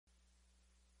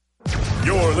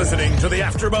You're listening to the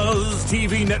AfterBuzz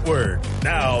TV Network,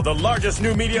 now the largest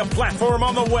new media platform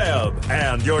on the web,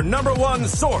 and your number one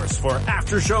source for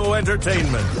after-show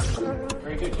entertainment.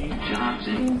 Very good, Gene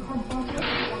Johnson.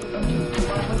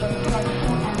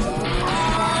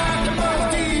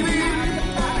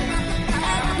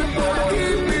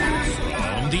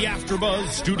 The AfterBuzz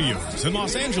Studios in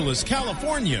Los Angeles,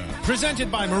 California. Presented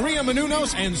by Maria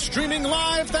Menounos and streaming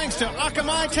live thanks to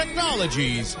Akamai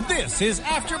Technologies. This is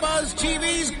AfterBuzz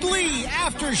TV's Glee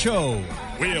After Show.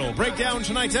 We'll break down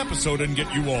tonight's episode and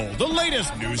get you all the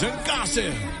latest news and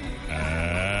gossip.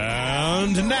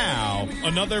 And now,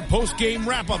 another post-game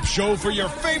wrap-up show for your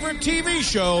favorite TV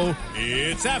show.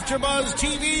 It's AfterBuzz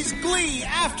TV's Glee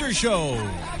After Show.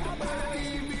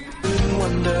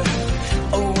 Wonder,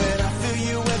 oh, when I feel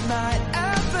you with my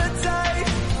appetite,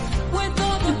 with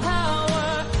all the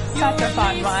power. Such a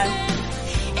fun one.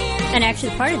 And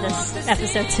actually part of this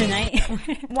episode tonight.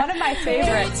 One of my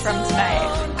favorites from tonight.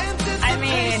 I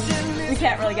mean, we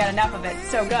can't really get enough of it. It's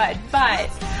so good. But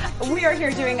we are here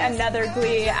doing another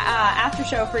Glee after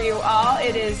show for you all.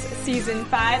 It is season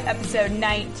 5, episode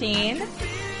 19.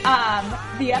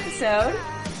 The episode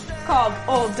called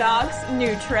Old Dogs,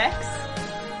 New Tricks.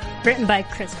 Written by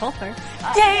Chris Colfer.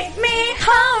 Take me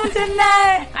home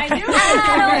tonight. I knew it.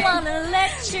 I don't want to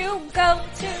let you go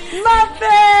to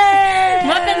Muffin.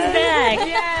 Muffin's back.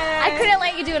 Yay. I couldn't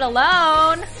let you do it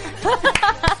alone.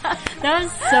 That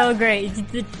was so great.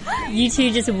 You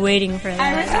two just waiting for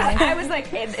that. I was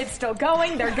like, it's still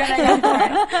going. They're gonna go for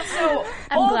it. So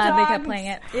I'm glad they kept playing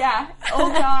it. Yeah,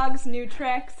 Old Dogs, New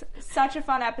Tricks. Such a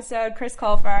fun episode. Chris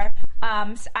Colfer.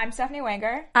 I'm Stephanie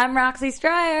Wenger. I'm Roxy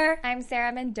Stryer. I'm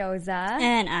Sarah Mendoza.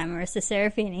 And I'm Marissa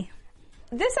Serafini.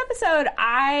 This episode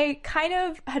I kind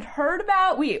of had heard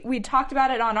about. We talked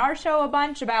about it on our show a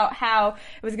bunch about how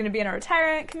it was going to be in a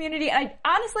retirement community. And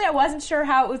honestly, I wasn't sure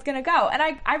how it was going to go. And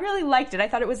I really liked it. I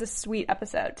thought it was a sweet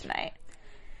episode tonight.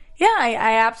 Yeah,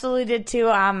 I absolutely did too.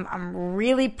 I'm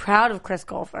really proud of Chris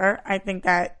Colfer. I think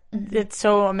that it's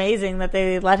so amazing that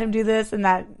they let him do this, and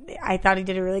that I thought he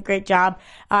did a really great job.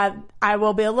 I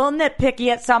will be a little nitpicky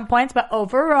at some points, but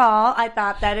overall, I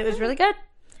thought that it was really good.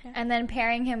 And then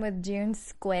pairing him with June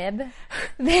Squibb.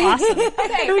 Awesome.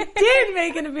 Who did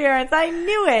make an appearance. I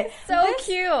knew it. So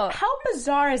cute. How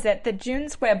bizarre is it that June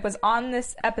Squibb was on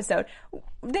this episode?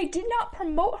 They did not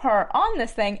promote her on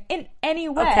this thing in any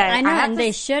way. Okay. I know, I have and to-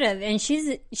 they should have. And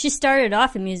she started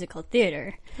off in musical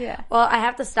theater. Yeah. Well, I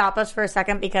have to stop us for a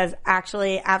second because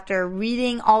actually after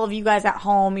reading all of you guys at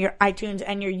home, your iTunes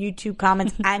and your YouTube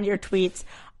comments and your tweets,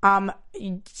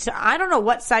 so I don't know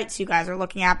what sites you guys are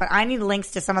looking at, but I need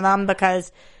links to some of them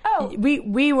because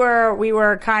we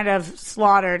were kind of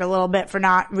slaughtered a little bit for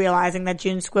not realizing that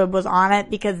June Squibb was on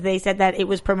it because they said that it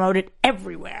was promoted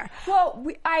everywhere. Well,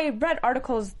 I read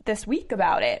articles this week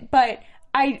about it, but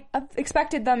I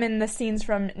expected them in the scenes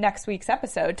from next week's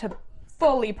episode to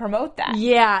fully promote that.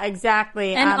 Yeah,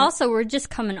 exactly. And also, we're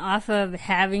just coming off of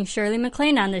having Shirley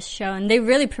MacLaine on this show, and they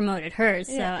really promoted her.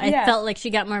 So I felt like she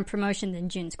got more promotion than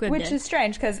June Squibb Which did. is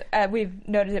strange because we've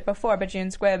noted it before, but June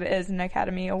Squibb is an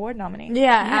Academy Award nominee.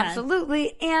 Yeah,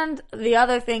 absolutely. And the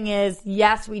other thing is,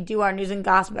 yes, we do our news and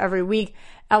gossip every week.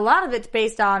 A lot of it's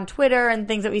based on Twitter and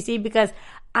things that we see because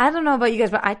I don't know about you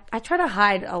guys, but I try to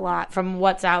hide a lot from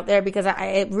what's out there because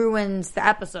it ruins the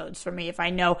episodes for me if I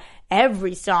know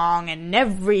every song and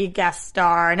every guest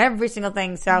star and every single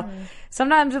thing. So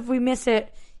sometimes if we miss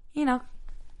it,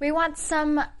 We want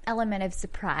some element of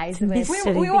surprise. We want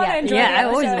to enjoy Yeah, I the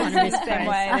always episode want to be the same surprised.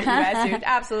 way that you guys do.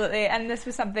 Absolutely. And this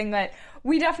was something that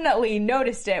we definitely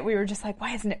noticed it. We were just like,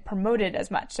 why isn't it promoted as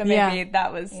much? So maybe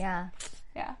that was... Yeah.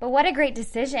 Yeah. But what a great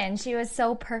decision. She was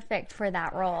so perfect for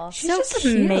that role. She's just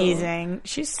amazing.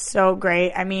 She's so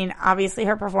great. I mean, obviously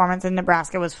her performance in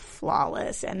Nebraska was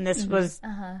flawless, and this was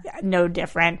no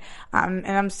different. And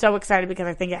I'm so excited because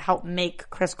I think it helped make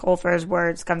Chris Colfer's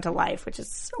words come to life, which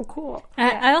is so cool.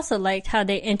 I also liked how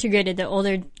they integrated the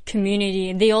older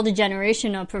community, the older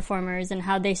generation of performers, and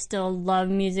how they still love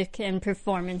music and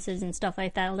performances and stuff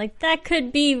like that. Like, that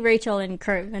could be Rachel and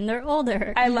Kurt when they're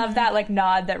older. I love that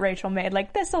nod that Rachel made.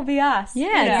 Like, this will be us.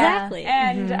 Yeah, exactly.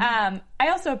 And I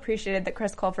also appreciated that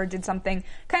Chris Colfer did something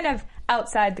kind of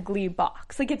outside the Glee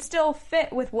box. Like, it still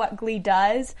fit with what Glee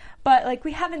does, but, like,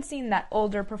 we haven't seen that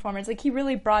older performance. Like, he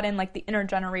really brought in, like, the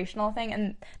intergenerational thing,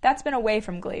 and that's been away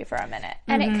from Glee for a minute.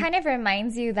 And it kind of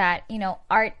reminds you that,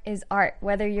 art is art,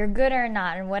 whether you're good or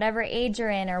not, and whatever age you're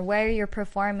in or where you're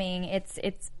performing, it's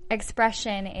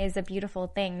expression is a beautiful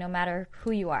thing no matter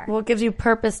who you are. Well, it gives you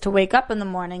purpose to wake up in the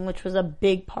morning, which was a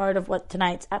big part of what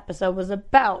tonight's episode was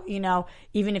about.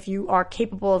 Even if you are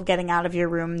capable of getting out of your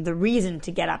room, the reason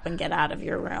to get up and get out of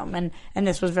your room. And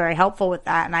this was very helpful with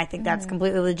that. And I think that's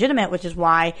completely legitimate, which is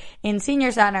why in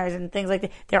senior centers and things like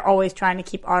that, they're always trying to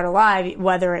keep art alive,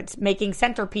 whether it's making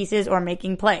centerpieces or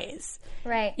making plays.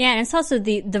 Right. Yeah, and it's also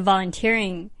the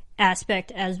volunteering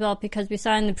aspect as well, because we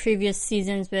saw in the previous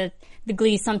seasons with the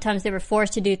Glee, sometimes they were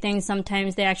forced to do things,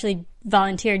 sometimes they actually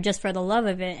volunteered just for the love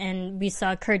of it, and we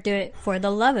saw Kurt do it for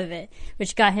the love of it,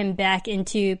 which got him back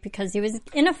into, because he was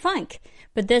in a funk,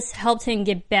 but this helped him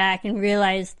get back and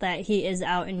realize that he is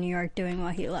out in New York doing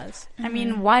what he loves. I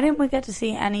mean, why didn't we get to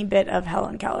see any bit of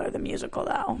Helen Keller the musical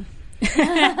though? It's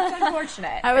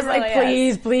unfortunate. I was like,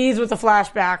 please, with a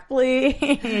flashback, please.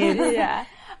 Yeah.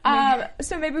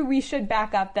 So maybe we should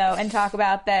back up though and talk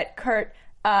about that Kurt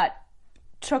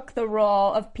took the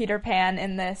role of Peter Pan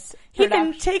in this He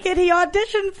didn't take it, he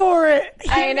auditioned for it.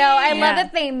 I know. I love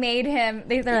that they made him.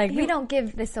 They're like, we don't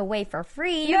give this away for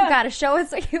free. You've got to show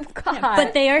us what you've got.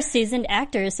 But they are seasoned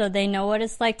actors, so they know what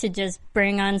it's like to just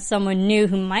bring on someone new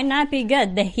who might not be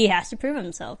good. He has to prove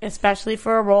himself. Especially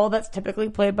for a role that's typically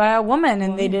played by a woman,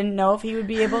 and they didn't know if he would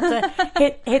be able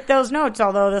to hit those notes,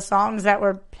 although the songs that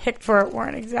were picked for it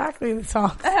weren't exactly the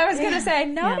songs. I was going to say,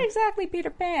 not exactly Peter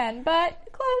Pan, but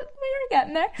close. We were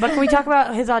getting there. But can we talk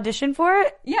about his audition for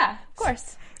it? Yeah, of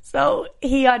course. So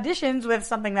he auditions with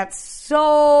something that's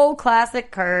so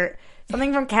classic Kurt,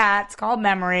 something from Cats called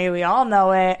Memory. We all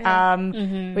know it.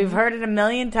 We've heard it a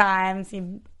million times.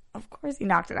 Of course he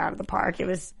knocked it out of the park. It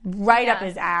was right up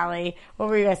his alley. What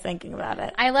were you guys thinking about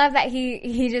it? I love that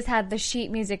he just had the sheet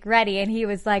music ready, and he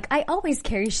was like, I always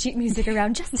carry sheet music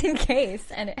around just in case.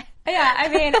 And yeah, I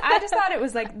mean, I just thought it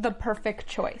was like the perfect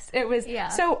choice. It was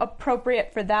so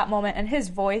appropriate for that moment, and his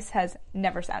voice has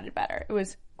never sounded better. It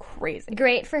was crazy.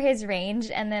 Great for his range,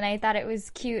 and then I thought it was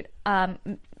cute,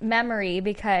 Memory,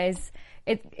 because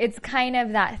it's kind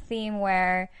of that theme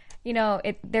where, you know,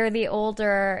 they're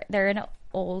older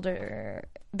demographic.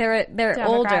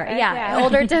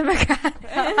 Older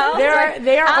demographic.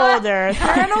 They are older.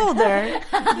 They're an older.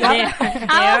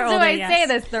 How else do I say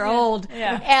this? They're old.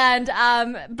 Yeah. And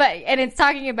and it's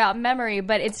talking about memory,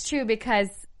 but it's true because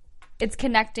it's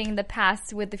connecting the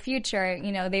past with the future.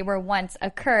 You know, they were once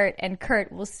a Kurt, and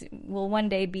Kurt will one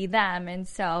day be them. And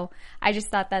so I just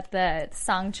thought that the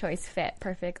song choice fit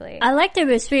perfectly. I liked it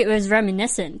was sweet. It was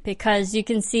reminiscent because you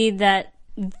can see that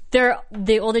they're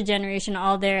the older generation,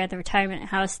 all there at the retirement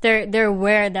house. They're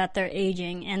aware that they're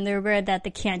aging, and they're aware that they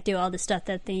can't do all the stuff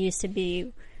that they used to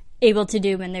be able to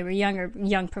do when they were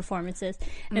young performances.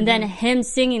 And then him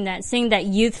singing that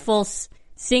youthful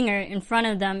singer in front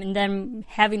of them, and then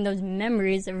having those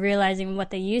memories of realizing what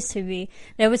they used to be.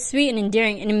 That was sweet and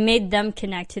endearing, and it made them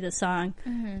connect to the song.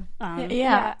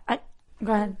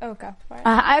 Go ahead. Oh, go for it.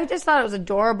 I just thought it was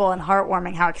adorable and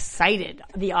heartwarming how excited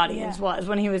the audience was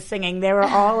when he was singing. They were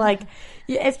all like,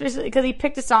 especially because he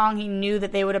picked a song he knew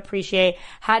that they would appreciate.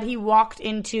 Had he walked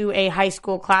into a high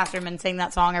school classroom and sang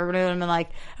that song, everybody would have been like,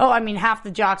 oh, I mean, half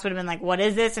the jocks would have been like, what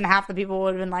is this? And half the people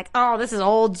would have been like, oh, this is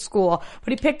old school.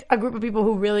 But he picked a group of people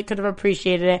who really could have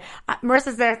appreciated it.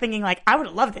 Marissa's there thinking like, I would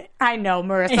have loved it. I know,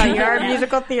 Marissa, you're a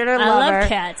musical theater lover. I love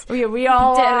Cats. We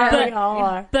all are. We all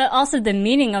are. But also the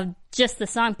meaning of just the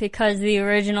song, because the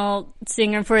original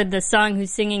singer for the song who's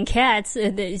singing Cats,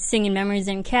 singing Memories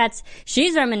in Cats,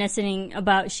 she's reminiscing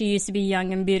about she used to be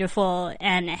young and beautiful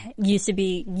and used to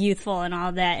be youthful and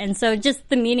all that. And so just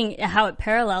the meaning, how it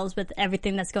parallels with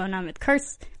everything that's going on with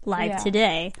Kurt's life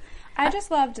today. I just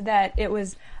loved that it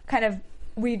was kind of,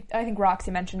 I think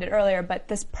Roxy mentioned it earlier, but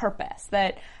this purpose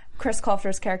that Chris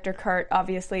Colfer's character Kurt,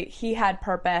 obviously, he had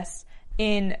purpose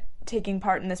in taking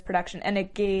part in this production, and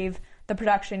the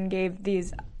production gave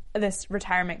this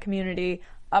retirement community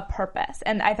a purpose.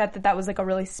 And I thought that was like a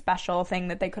really special thing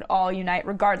that they could all unite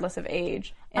regardless of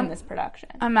age in this production.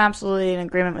 I'm absolutely in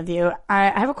agreement with you.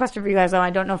 I have a question for you guys, though. I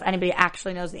don't know if anybody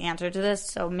actually knows the answer to this,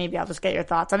 so maybe I'll just get your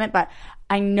thoughts on it. But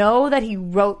I know that he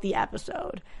wrote the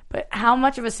episode, but how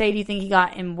much of a say do you think he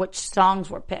got in which songs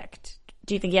were picked?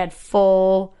 Do you think he had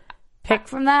full pick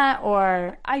from that,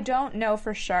 or? I don't know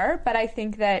for sure, but I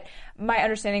think that my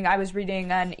understanding, I was reading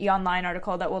an E-Online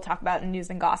article that we'll talk about in News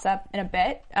and Gossip in a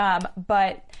bit,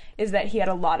 but is that he had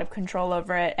a lot of control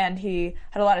over it, and he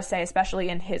had a lot of say, especially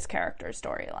in his character's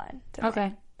storyline.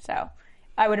 Okay. So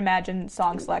I would imagine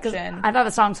song selection. I thought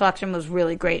the song selection was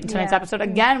really great in tonight's episode.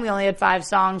 Again, we only had 5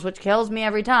 songs, which kills me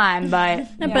every time, but...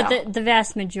 But the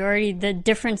vast majority, the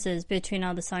differences between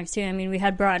all the songs, too. I mean, we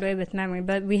had Broadway with Memory,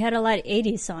 but we had a lot of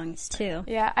 80s songs, too.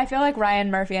 Yeah, I feel like Ryan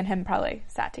Murphy and him probably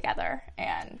sat together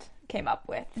and came up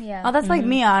with... Yeah. Oh, that's like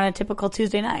me on a typical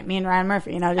Tuesday night. Me and Ryan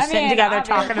Murphy, sitting together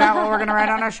talking about what we're going to write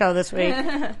on our show this week.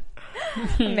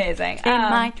 Amazing. In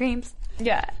my dreams.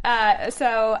 Yeah.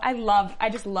 So I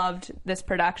just loved this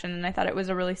production, and I thought it was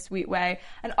a really sweet way.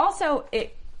 And also,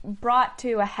 it brought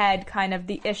to a head kind of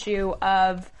the issue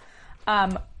of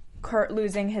Kurt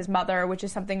losing his mother, which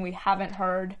is something we haven't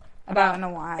heard about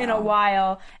in a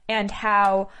while, and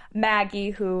how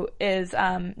Maggie, who is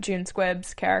June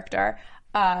Squibb's character,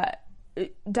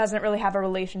 doesn't really have a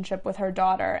relationship with her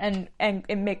daughter, and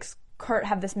it makes Kurt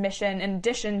have this mission, in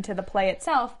addition to the play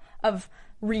itself, of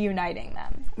reuniting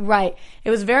them. Right. It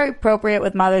was very appropriate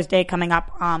with Mother's Day coming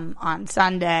up on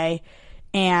Sunday,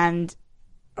 and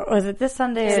was it this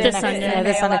Sunday? This Sunday. Yeah,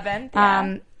 this Sunday. 11th,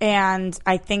 yeah. And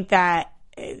I think that,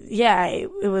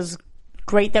 it was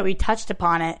great that we touched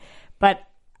upon it, but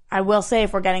I will say,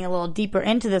 if we're getting a little deeper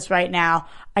into this right now,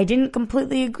 I didn't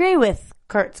completely agree with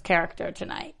Kurt's character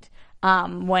tonight.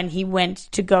 When he went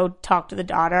to go talk to the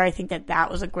daughter, I think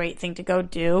that was a great thing to go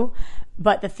do.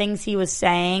 But the things he was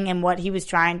saying and what he was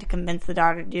trying to convince the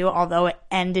daughter to do, although it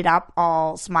ended up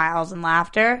all smiles and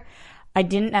laughter, I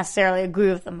didn't necessarily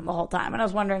agree with them the whole time. And I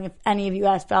was wondering if any of you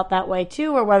guys felt that way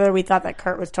too, or whether we thought that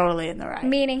Kurt was totally in the right.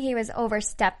 Meaning he was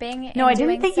overstepping? No, I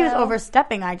didn't think he was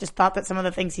overstepping. I just thought that some of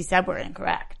the things he said were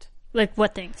incorrect. Like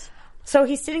what things? So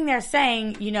he's sitting there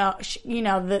saying,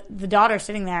 the daughter's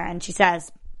sitting there, and she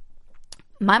says,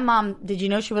 "My mom, did you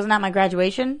know she wasn't at my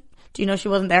graduation? Do you know she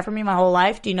wasn't there for me my whole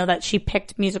life? Do you know that she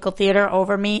picked musical theater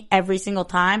over me every single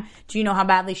time? Do you know how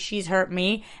badly she's hurt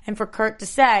me?" And for Kurt to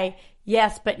say,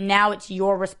 "Yes, but now it's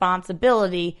your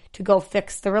responsibility to go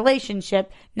fix the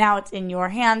relationship. Now it's in your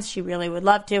hands. She really would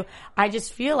love to." I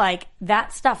just feel like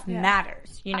that stuff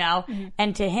matters,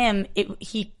 And to him,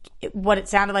 what it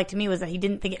sounded like to me was that he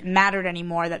didn't think it mattered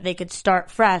anymore, that they could start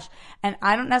fresh. And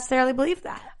I don't necessarily believe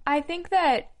that. I think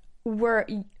that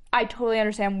I totally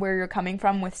understand where you're coming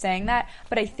from with saying that,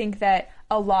 but I think that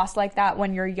a loss like that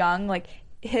when you're young, like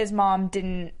his mom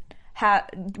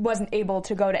wasn't able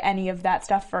to go to any of that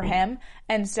stuff for him,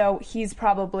 and so he's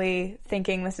probably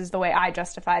thinking, this is the way I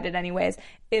justified it anyways,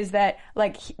 is that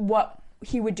like what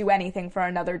he would do anything for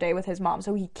another day with his mom,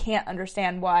 so he can't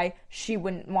understand why she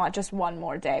wouldn't want just one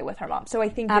more day with her mom. So I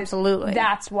think absolutely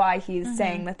that's why he's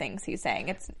saying the things he's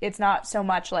saying. It's not so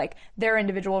much like their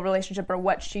individual relationship or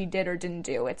what she did or didn't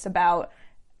do. It's about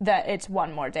that it's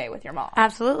one more day with your mom.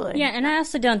 Absolutely. Yeah, and I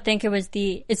also don't think it was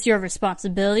it's your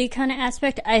responsibility kind of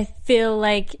aspect. I feel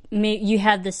like you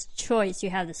have this choice,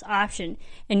 you have this option,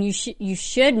 and you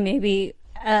should maybe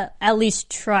at least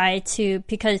try to,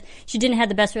 because she didn't have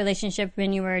the best relationship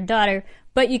when you were a daughter,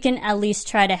 but you can at least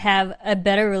try to have a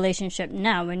better relationship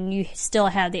now when you still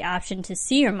have the option to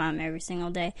see your mom every single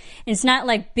day. And it's not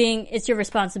like it's your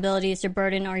responsibility, it's your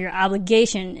burden or your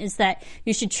obligation, is that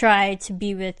you should try to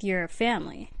be with your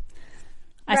family.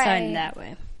 I saw it in that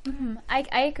way. Mm-hmm.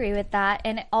 I agree with that.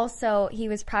 And also, he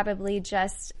was probably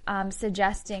just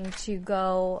suggesting to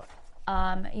go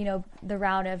the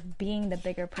route of being the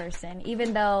bigger person,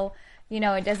 even though,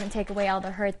 it doesn't take away all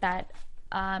the hurt that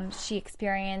she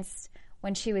experienced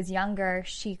when she was younger.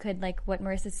 She could, like what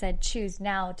Marissa said, choose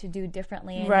now to do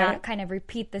differently and not kind of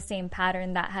repeat the same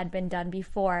pattern that had been done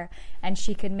before, and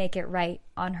she could make it right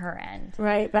on her end.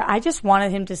 Right, but I just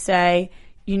wanted him to say,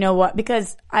 you know what,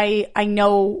 because I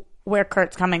know where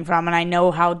Kurt's coming from, and I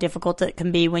know how difficult it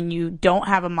can be when you don't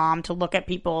have a mom to look at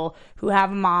people who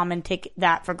have a mom and take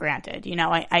that for granted.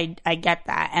 I get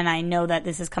that, and I know that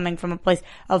this is coming from a place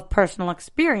of personal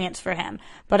experience for him.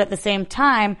 But at the same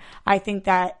time, I think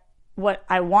that what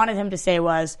I wanted him to say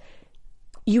was,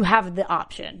 you have the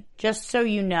option. Just so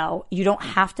you know, you don't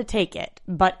have to take it.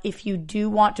 But if you do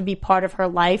want to be part of her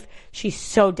life, she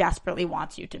so desperately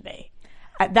wants you to be.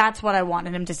 That's what I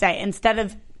wanted him to say. Instead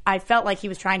of, I felt like he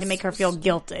was trying to make her feel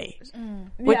guilty.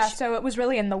 So it was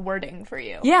really in the wording for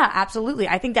you. Yeah, absolutely.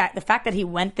 I think that the fact that he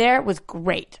went there was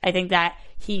great. I think that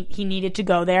he needed to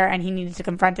go there and he needed to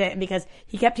confront it, and because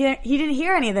he didn't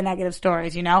hear any of the negative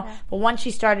stories, Yeah. But once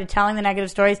she started telling the negative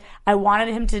stories, I wanted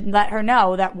him to let her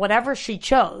know that whatever she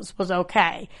chose was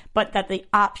okay, but that the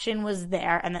option was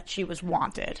there and that she was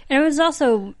wanted. And it was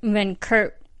also when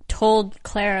Kurt told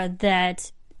Clara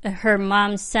that her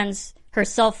mom sends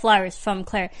herself flowers from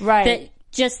Claire. Right. That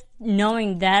just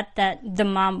knowing that the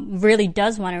mom really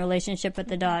does want a relationship with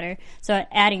the daughter. So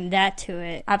adding that to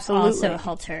it also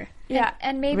helped her. Yeah.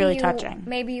 And maybe really touching.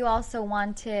 Maybe you also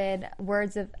wanted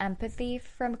words of empathy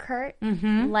from Kurt.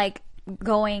 Mm-hmm. Like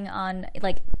going on,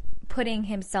 like putting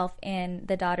himself in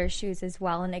the daughter's shoes as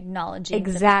well and acknowledging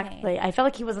exactly. the pain. I felt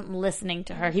like he wasn't listening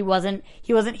to her. He wasn't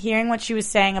hearing what she was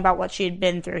saying about what she had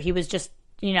been through. He was just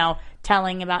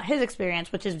telling about his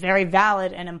experience, which is very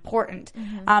valid and important.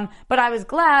 But I was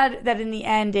glad that in the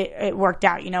end it worked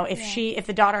out. If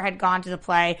the daughter had gone to the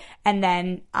play and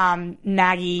then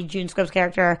Maggie, June Squibb's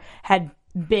character, had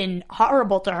been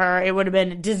horrible to her, it would have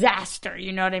been a disaster,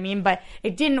 you know what I mean? But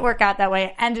it didn't work out that way.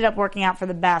 It ended up working out for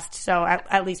the best, so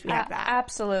at least we have that.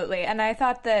 Absolutely. And I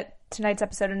thought that tonight's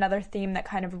episode, another theme that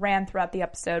kind of ran throughout the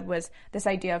episode was this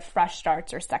idea of fresh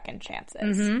starts or second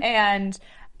chances.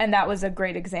 And that was a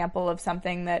great example of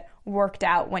something that worked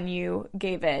out when you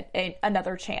gave it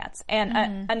another chance.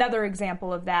 And another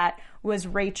example of that was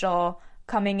Rachel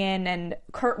coming in, and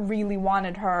Kurt really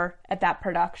wanted her at that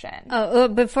production.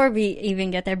 Before we even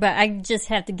get there, but I just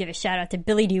have to give a shout out to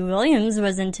Billy D. Williams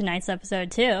was in tonight's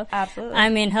episode too. Absolutely. I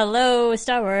mean, hello,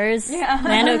 Star Wars. Yeah.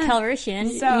 Lando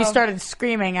Calrissian. So, you started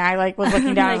screaming. I was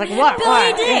looking down. I was like, what?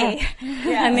 Billy D!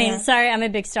 Yeah. I mean, sorry, I'm a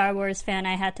big Star Wars fan.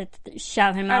 I had to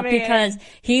shout him out because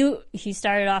he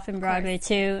started off in Broadway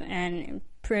too, and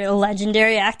a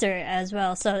legendary actor as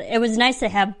well. So it was nice to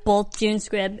have both June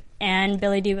Squibb and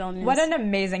Billy D. Williams. What an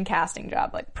amazing casting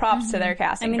job. Like, props to their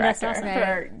casting director that's awesome.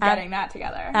 for getting that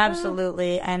together.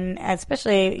 Absolutely. And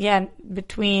especially,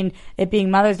 between it being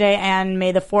Mother's Day and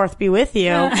May the 4th be with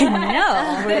you.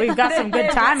 I know. We've got some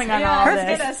good timing on all this.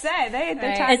 I was going to say,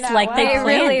 they timed it's like they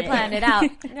really planned it out.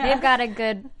 They've got a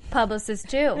good publicist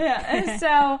too. Yeah.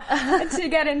 So to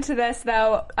get into this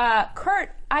though,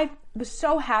 Kurt, I was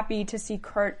so happy to see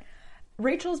Kurt.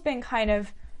 Rachel's been kind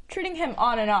of treating him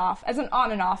on and off as an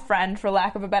on and off friend, for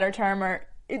lack of a better term, or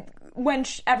when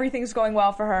everything's going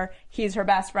well for her, he's her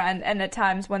best friend, and at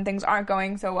times when things aren't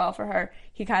going so well for her,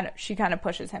 she kind of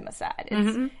pushes him aside.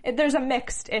 There's a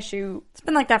mixed issue. It's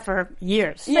been like that for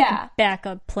years. It's like a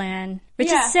backup plan,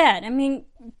 which is sad. I mean,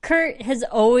 Kurt has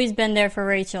always been there for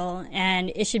Rachel,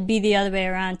 and it should be the other way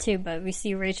around too, but we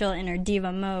see Rachel in her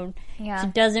diva mode. Yeah. She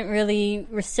doesn't really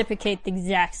reciprocate the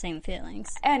exact same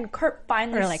feelings. And Kurt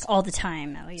finally... Or like all the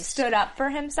time, at least. ...stood up for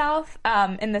himself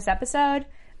in this episode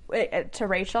to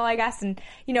Rachel, I guess, and,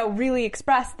 really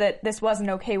expressed that this wasn't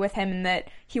okay with him and that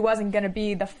he wasn't going to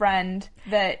be the friend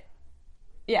that...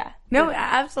 Yeah. No,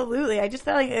 absolutely. I just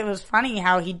thought it was funny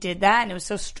how he did that, and it was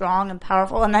so strong and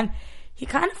powerful, and then he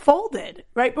kind of folded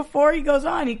right before he goes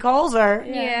on. He calls her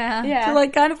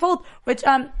to kind of fold, which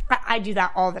I do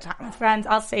that all the time with friends.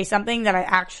 I'll say something that I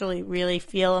actually really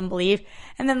feel and believe,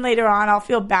 and then later on I'll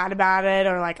feel bad about it,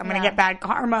 or like I'm going to get bad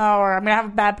karma, or I'm going to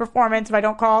have a bad performance if I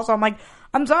don't call. So I'm like,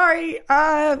 I'm sorry,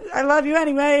 I love you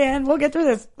anyway, and we'll get through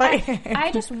this.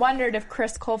 I just wondered if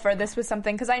Chris Colfer, this was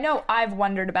something, because I know I've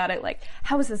wondered about it, like,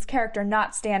 how is this character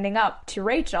not standing up to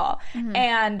Rachel?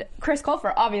 And Chris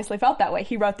Colfer obviously felt that way.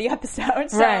 He wrote the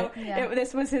episode, so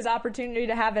this was his opportunity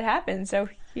to have it happen, so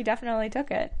he definitely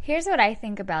took it. Here's what I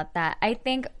think about that. I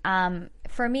think,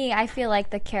 for me, I feel like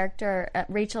the character,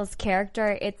 Rachel's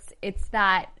character, it's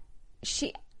that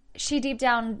she deep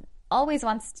down always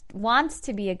wants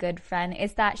to be a good friend.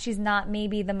 It's that she's not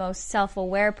maybe the most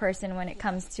self-aware person when it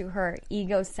comes to her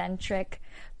egocentric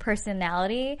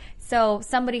personality. So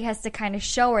somebody has to kind of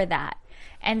show her that.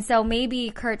 And so maybe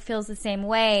Kurt feels the same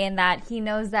way, in that he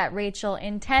knows that Rachel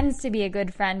intends to be a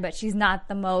good friend, but she's not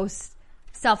the most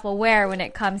self-aware when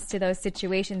it comes to those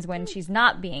situations when she's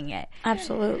not being it.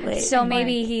 Absolutely. So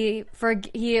maybe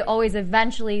he always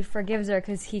eventually forgives her,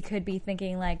 because he could be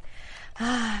thinking like,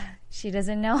 she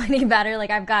doesn't know any better.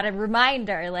 Like, I've got to remind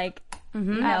her, like,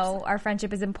 our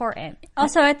friendship is important.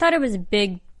 Also, I thought it was a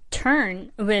big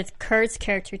turn with Kurt's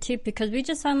character, too, because we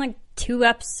just saw like 2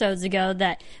 episodes ago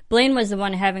that Blaine was the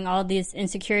one having all these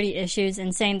insecurity issues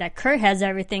and saying that Kurt has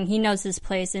everything. He knows his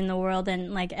place in the world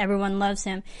and, like, everyone loves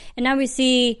him. And now we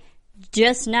see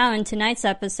just now in tonight's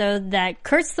episode that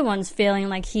Kurt's the one's feeling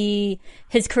like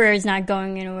his career is not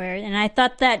going anywhere. And I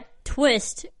thought that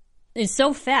twist is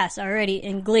so fast already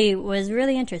in Glee was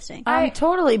really interesting.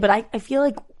 Totally, but I feel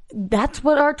like that's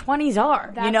what our 20s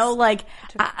are.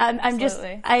 I'm just,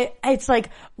 it's like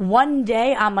one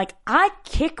day I'm like, I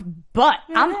kick butt.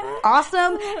 I'm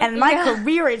awesome, and my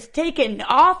career is taking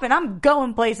off, and I'm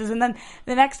going places. And then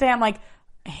the next day I'm like,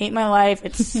 I hate my life.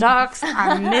 It sucks.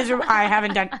 I'm miserable. I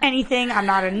haven't done anything. I'm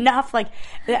not enough. Like,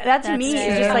 that to me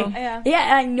is just like,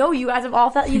 I know you guys have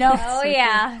all felt, Oh,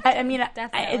 yeah. I mean,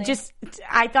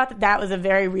 I thought that was a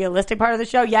very realistic part of the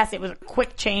show. Yes, it was a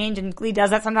quick change, and Glee does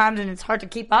that sometimes, and it's hard to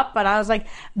keep up, but I was like,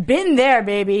 been there,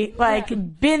 baby. Like,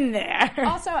 been there.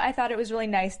 Also, I thought it was really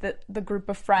nice that the group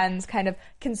of friends kind of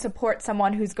can support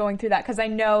someone who's going through that, because I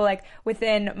know, like,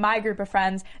 within my group of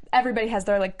friends, everybody has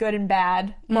their, like, good and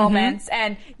bad moments,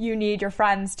 and you need your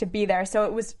friends to be there. So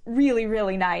it was really,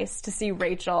 really nice to see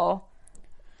Rachel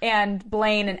and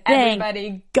Blaine and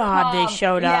everybody. God, they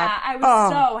showed up. Yeah, I was so happy.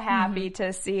 Thank God they showed up. Yeah, I was so happy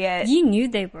to see it. You knew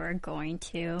they were going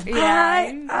to.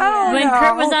 Yeah. When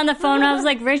Kurt was on the phone, I was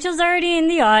like, Rachel's already in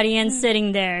the audience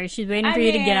sitting there. She's waiting for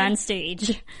you to get on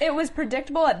stage. It was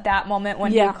predictable at that moment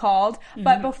when he called,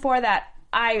 but before that,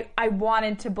 I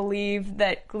wanted to believe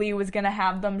that Glee was going to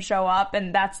have them show up,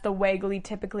 and that's the way Glee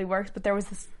typically works, but there was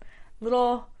this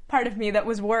little part of me that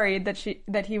was worried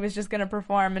that he was just going to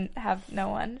perform and have no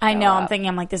one. I know. I'm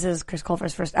thinking, this is Chris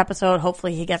Colfer's first episode.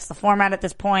 Hopefully he gets the format at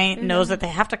this point, knows that they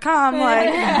have to come.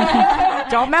 Like,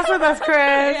 don't mess with us, Chris.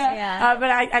 Yeah. But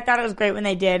I thought it was great when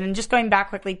they did. And just going back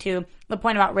quickly to the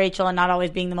point about Rachel and not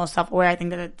always being the most self-aware, I think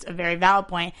that it's a very valid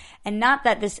point. And not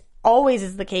that this always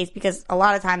is the case, because a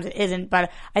lot of times it isn't, but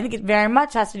I think it very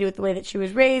much has to do with the way that she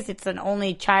was raised. It's an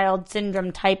only child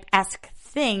syndrome type-esque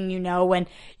thing, when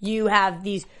you have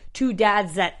these two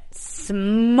dads that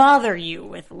smother you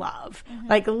with love,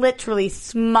 like literally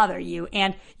smother you,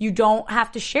 and you don't have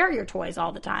to share your toys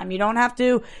all the time. You don't have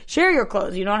to share your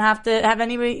clothes. You don't have to have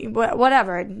anybody,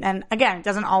 whatever. And again, it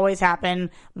doesn't always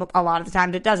happen. A lot of the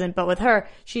times it doesn't. But with her,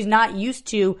 she's not used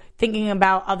to thinking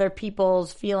about other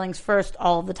people's feelings first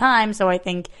all the time. So I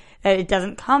think that it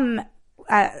doesn't come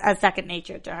as second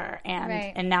nature to her,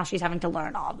 and now she's having to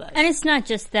learn all this. And it's not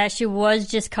just that. She was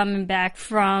just coming back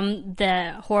from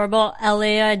the horrible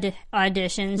LA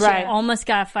auditions. She almost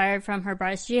got fired from her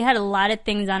bar. She had a lot of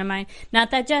things on her mind.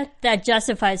 Not that that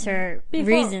justifies her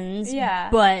reasons,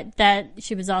 but that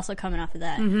she was also coming off of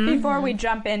that. Before we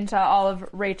jump into all of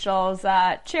Rachel's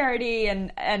charity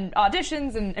and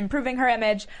auditions and improving her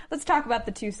image, let's talk about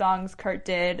the two songs Kurt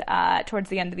did towards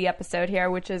the end of the episode here,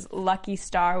 which is Lucky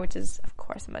Star, which is, of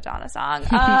course, a Madonna song.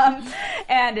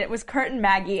 And it was Kurt and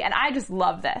Maggie, and I just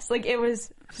love this. Like, it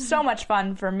was so much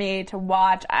fun for me to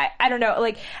watch. I don't know,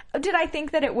 like, did I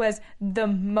think that it was the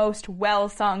most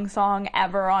well-sung song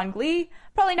ever on Glee?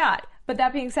 Probably not. But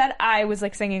that being said, I was,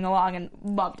 like, singing along and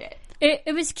loved it.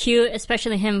 It was cute,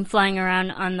 especially him flying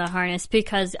around on the harness,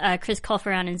 because Chris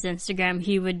Colfer on his Instagram,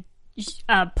 he would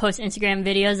post Instagram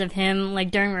videos of him,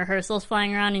 like, during rehearsals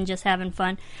flying around and just having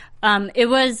fun.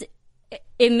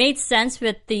 It made sense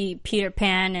with the Peter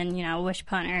Pan and, Wish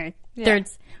Upon Earth.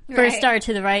 First star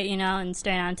to the right, and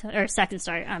straight on to, or second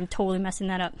star. I'm totally messing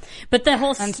that up. But the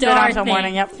whole star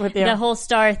thing, the whole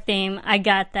star theme, I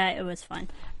got that. It was fun.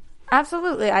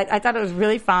 Absolutely. I thought it was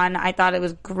really fun. I thought it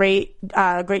was great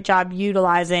job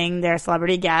utilizing their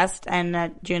celebrity guest, and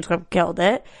that June Squibb killed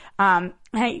it.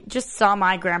 I just saw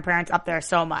my grandparents up there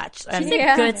so much. And she's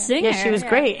a good singer. Yeah, she was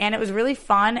great. And it was really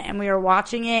fun, and we were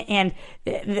watching it, and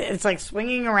it's like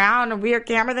swinging around and weird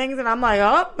camera things, and I'm like,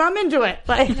 oh, I'm into it.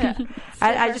 Like,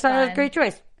 I just thought it was a great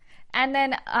choice. And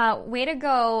then, way to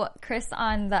go, Chris,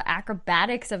 on the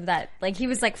acrobatics of that. Like, he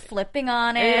was, like, flipping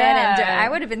on it, and I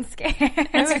would have been scared.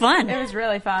 It's fun. It was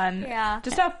really fun. Yeah.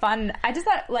 Just how fun. I just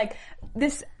thought, like,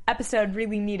 this episode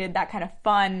really needed that kind of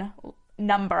fun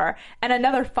number. And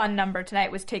another fun number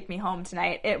tonight was Take Me Home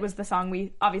Tonight. It was the song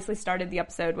we obviously started the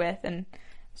episode with, and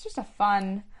it's just a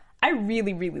fun... I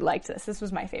really, really liked this. This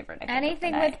was my favorite.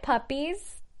 Anything with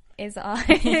puppies is on.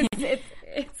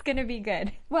 It's going to be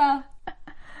good. Well...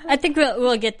 I think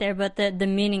we'll get there, but the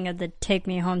meaning of the Take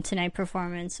Me Home Tonight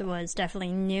performance was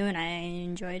definitely new, and I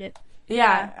enjoyed it.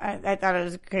 Yeah, I thought it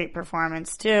was a great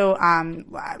performance, too.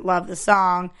 I love the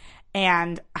song,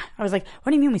 and I was like,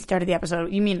 what do you mean we started the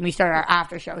episode? You mean we started our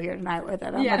after show here tonight with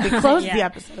it? Like, we closed the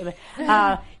episode with it.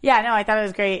 I thought it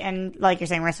was great, and like you're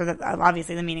saying, Marissa,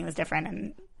 obviously the meaning was different,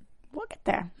 and we'll get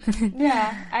there.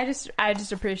 Yeah, I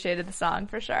just appreciated the song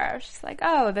for sure. I was just like,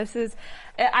 oh, this is...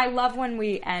 I love when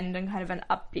we end on kind of an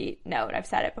upbeat note. I've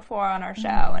said it before on our show,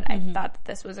 and I thought that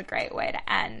this was a great way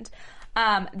to end.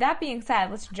 That being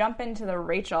said, let's jump into the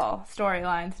Rachel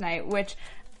storyline tonight, which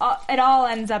it all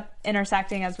ends up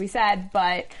intersecting, as we said,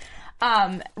 but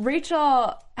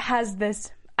Rachel has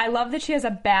this... I love that she has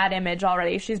a bad image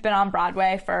already. She's been on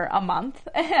Broadway for a month,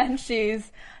 and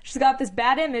she's got this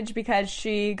bad image because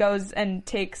she goes and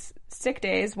takes sick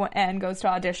days and goes to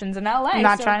auditions in LA. I'm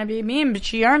not trying to be mean, but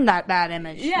she earned that bad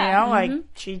image. Yeah. Like,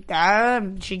 she got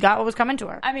what was coming to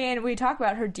her. I mean, we talk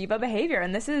about her diva behavior,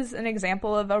 and this is an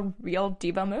example of a real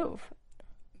diva move.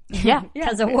 Yeah.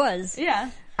 Because it was.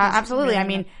 Yeah. Absolutely. I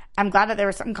mean, I'm glad that there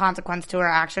was some consequence to her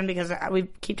action, because we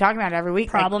keep talking about it every week.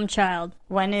 Problem child.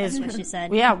 When is... That's what she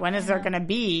said. Yeah, when is there going to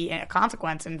be a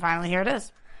consequence? And finally, here it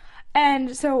is.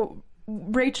 And so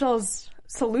Rachel's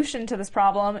solution to this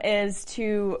problem is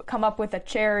to come up with a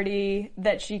charity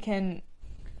that she can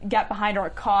get behind, or a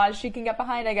cause she can get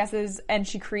behind, I guess, and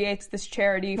she creates this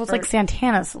charity. Well, it's like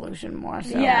Santana's solution more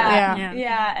so.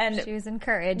 Yeah, and she was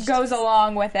encouraged. Goes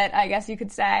along with it, I guess you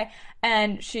could say,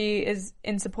 and she is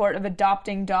in support of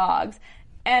adopting dogs.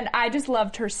 And I just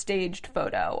loved her staged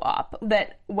photo op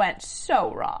that went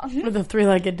so wrong. With the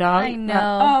three-legged dog? I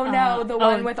know. Oh, no, the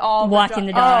one with all walking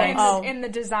the dogs. In the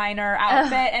designer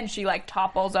outfit, and she, like,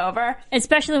 topples over.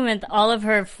 Especially with all of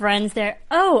her friends there.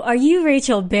 Oh, are you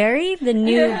Rachel Berry, the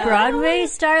new Broadway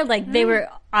star? Like, they were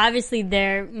obviously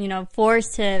there, you know,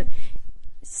 forced to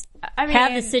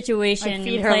have the situation and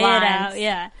feed play her it lines. out.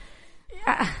 Yeah.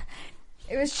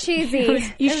 It was cheesy.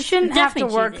 You shouldn't have to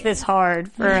definitely work cheesy. this hard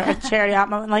for a charity op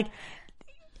moment. Like,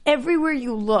 everywhere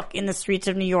you look in the streets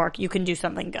of New York, you can do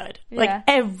something good. Like,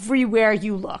 everywhere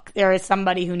you look, there is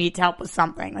somebody who needs help with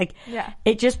something. Like,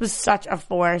 it just was such a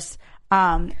force.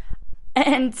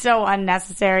 And so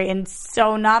unnecessary and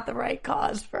so not the right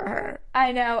cause for her.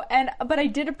 I know. But I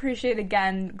did appreciate,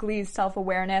 again, Glee's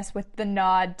self-awareness with the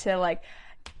nod to, like,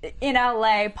 in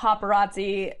LA,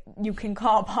 paparazzi, you can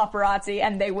call paparazzi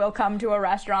and they will come to a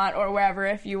restaurant or wherever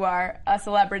if you are a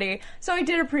celebrity. So I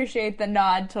did appreciate the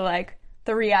nod to, like,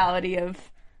 the reality of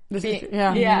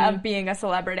of being a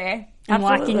celebrity. And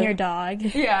walking your dog.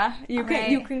 Yeah, you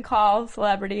can call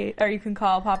celebrity, or you can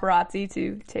call paparazzi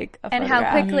to take a and photograph.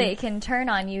 how quickly it can turn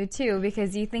on you too,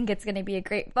 because you think it's going to be a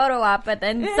great photo op, but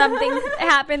then something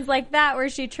happens like that where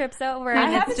she trips over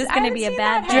and it's just going to be a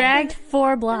bad day. Dragged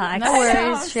 4 blocks. No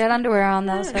worries. She had underwear on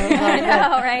though, so it was I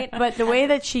know, right? But the way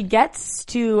that she gets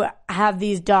to have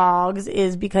these dogs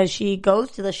is because she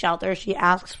goes to the shelter, she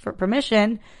asks for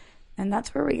permission. And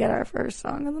that's where we get our first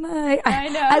song of the night. I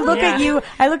know. I look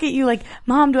at you like,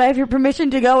 Mom, do I have your permission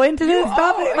to go into this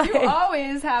topic? You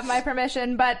always have my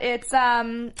permission, but it's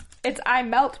I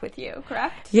Melt With You,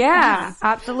 correct? Yeah,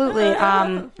 absolutely.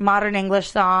 Modern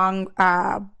English song.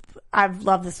 I've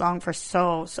loved the song for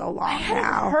so long now. I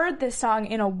haven't heard this song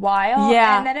in a while.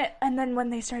 Yeah. And then when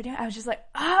they started doing it, I was just like,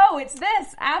 oh, it's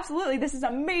this. Absolutely. This is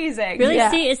amazing. Really?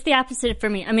 Yeah. See, it's the opposite for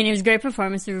me. I mean, it was a great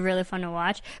performance. It was really fun to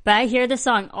watch. But I hear the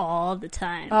song all the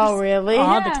time. Oh, really?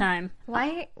 All the time.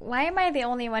 Why am I the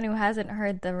only one who hasn't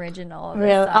heard the original?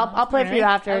 Really? I'll play for you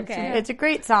after. Okay. It's a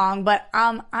great song, but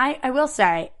I will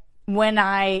say, when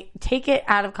I take it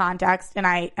out of context and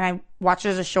I watched it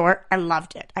as a short, I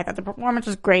loved it. I thought the performance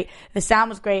was great. The sound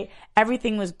was great.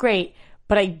 Everything was great.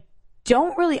 But I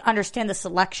don't really understand the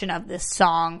selection of this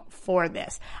song for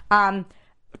this.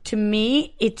 To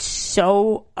me, it's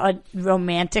so a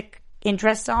romantic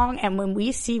interest song. And when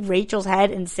we see Rachel's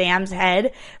head and Sam's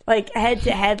head, like head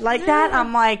to head like that,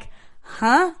 I'm like,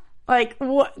 huh? Like,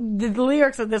 what? The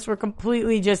lyrics of this were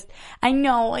completely just, I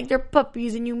know, like, they're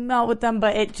puppies and you melt with them,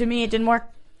 but to me, it didn't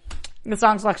work. The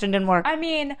song selection didn't work. I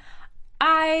mean,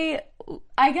 I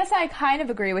guess I kind of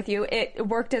agree with you. It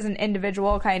worked as an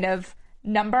individual kind of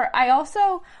number. I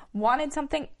also wanted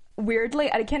something, weirdly,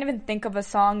 I can't even think of a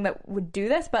song that would do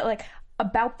this, but, like,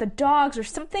 about the dogs or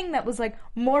something that was, like,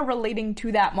 more relating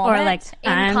to that moment. Or, like,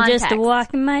 I'm just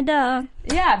walking my dog.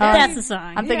 Yeah, that's the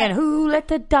song. I'm thinking, who let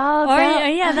the dogs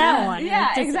out? Yeah, that one. Yeah,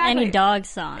 just exactly. Any dog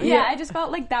song. Yeah, I just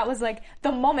felt like that was, like,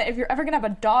 the moment. If you're ever going to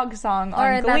have a dog song on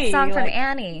or Glee. that song from like,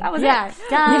 Annie. That was it.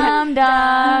 Dumb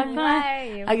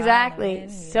dog. Exactly. Following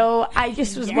So I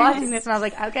just was watching this and I was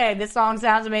like, okay, this song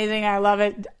sounds amazing. I love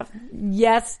it.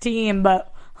 Yes, team,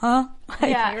 but... Huh?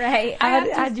 Like, yeah, right.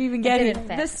 How'd you even get it?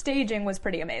 The staging was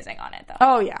pretty amazing on it, though.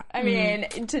 Oh, yeah. I mean,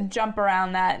 to jump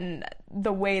around that and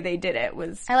the way they did it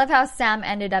was... I love how Sam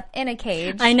ended up in a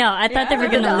cage. I know. I thought they were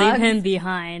going to leave him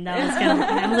behind. That was kind of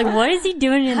funny. I was like, what is he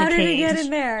doing in the cage? How did he get in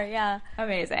there? Yeah.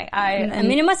 Amazing. I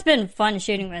mean, it must have been fun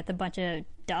shooting with a bunch of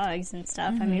dogs and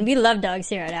stuff. I mean, we love dogs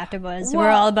here at AfterBuzz. We're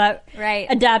all about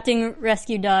adopting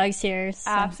rescue dogs here. So.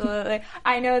 Absolutely.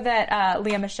 I know that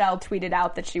Leah Michelle tweeted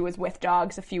out that she was with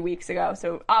dogs a few weeks ago,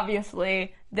 so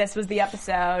obviously this was the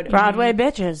episode. Broadway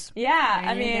bitches. Yeah,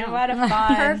 I mean, what a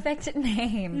fun. Perfect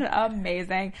name.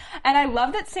 Amazing. And I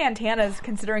love that Santana's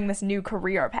considering this new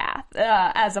career path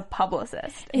as a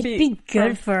publicist. It'd be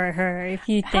good for her if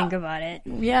you think about it.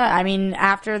 Yeah, I mean,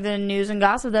 after the news and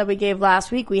gossip that we gave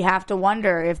last week, we have to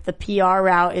wonder if the PR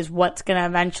route is what's going to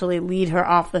eventually lead her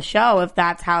off the show, if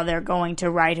that's how they're going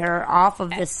to write her off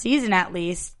of this season at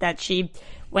least, that she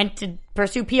went to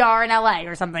pursue PR in LA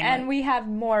or something. And we have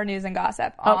more news and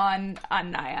gossip on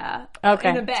Naya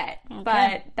in a bit. Okay.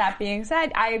 But that being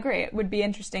said, I agree. It would be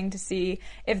interesting to see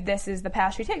if this is the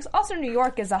path she takes. Also, New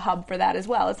York is a hub for that as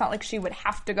well. It's not like she would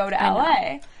have to go to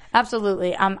LA.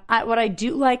 Absolutely. What I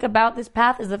do like about this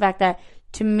path is the fact that,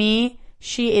 to me,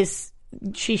 she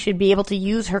should be able to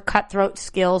use her cutthroat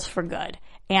skills for good.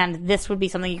 And this would be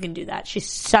something you can do that. She's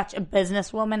such a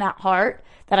businesswoman at heart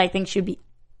that I think she'd be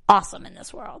awesome in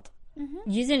this world.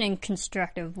 Use it in a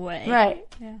constructive way. Right.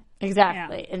 Yeah.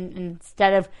 Exactly. Yeah. And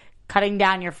instead of cutting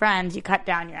down your friends, you cut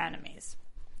down your enemies.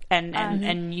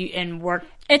 And work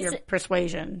your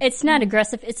persuasion. It's not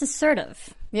aggressive, it's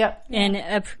assertive. Yep. In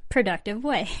a productive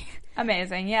way.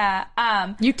 Amazing,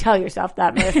 yeah. You tell yourself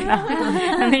that, Marissa.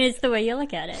 I mean, it's the way you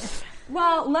look at it.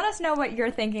 Well, let us know what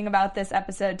you're thinking about this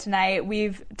episode tonight.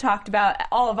 We've talked about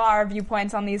all of our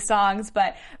viewpoints on these songs,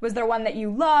 but was there one that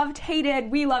you loved, hated?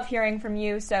 We love hearing from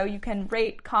you, so you can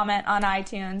rate, comment on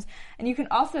iTunes. And you can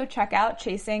also check out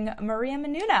Chasing Maria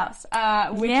Menounos,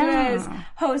 which is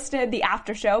hosted the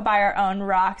after show by our own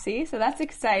Roxy. So that's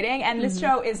exciting. And this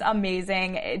show is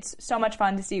amazing. It's so much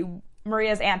fun to see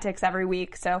Maria's antics every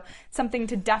week. So something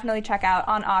to definitely check out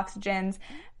on Oxygen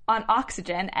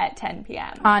at 10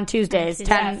 p.m. On Tuesdays,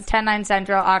 10/9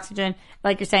 Central, Oxygen.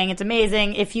 Like you're saying, it's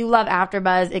amazing. If you love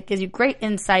AfterBuzz, it gives you great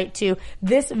insight to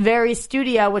this very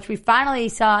studio, which we finally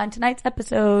saw in tonight's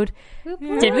episode.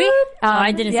 Did we?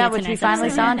 I didn't see it which we finally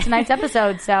saw in tonight's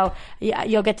episode. So yeah,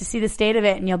 you'll get to see the state of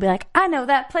it, and you'll be like, I know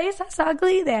that place. I saw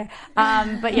Glee there.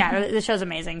 But yeah, the show's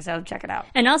amazing, so check it out.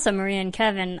 And also, Maria and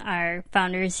Kevin, our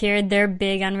founders here, they're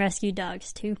big on rescue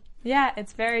dogs, too. Yeah,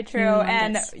 it's very true,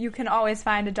 and you can always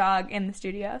find a dog in the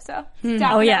studio, so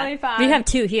definitely fun. We have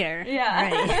 2 here.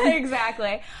 Yeah,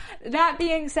 exactly. That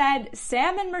being said,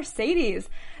 Sam and Mercedes.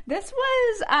 This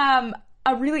was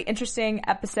a really interesting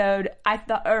episode, I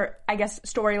thought, or I guess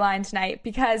storyline tonight,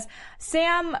 because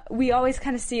Sam, we always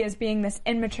kind of see as being this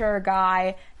immature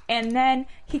guy, and then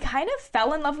he kind of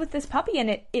fell in love with this puppy,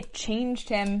 and it changed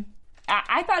him.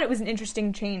 I thought it was an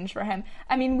interesting change for him.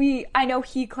 I mean, I know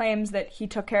he claims that he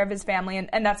took care of his family,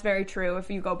 and that's very true. If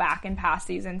you go back in past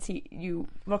seasons, you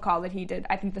recall that he did,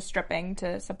 I think, the stripping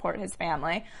to support his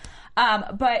family.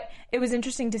 But it was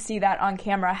interesting to see that on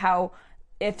camera, how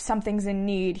if something's in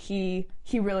need, he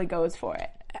really goes for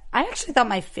it. I actually thought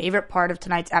my favorite part of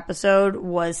tonight's episode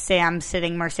was Sam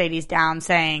sitting Mercedes down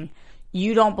saying,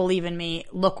 you don't believe in me.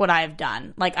 Look what I've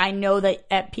done. Like, I know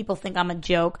that people think I'm a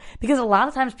joke, because a lot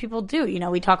of times people do. You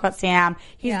know, we talk about Sam.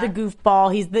 He's the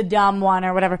goofball. He's the dumb one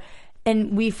or whatever.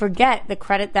 And we forget the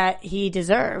credit that he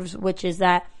deserves, which is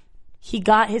that he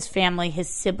got his family, his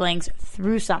siblings,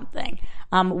 through something.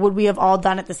 Would we have all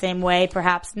done it the same way?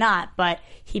 Perhaps not. But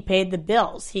he paid the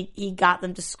bills. He got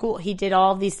them to school. He did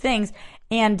all of these things.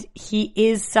 And he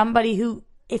is somebody who,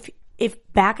 if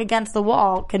back against the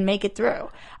wall, can make it through.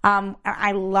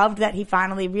 I loved that he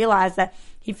finally realized that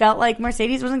he felt like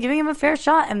Mercedes wasn't giving him a fair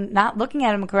shot and not looking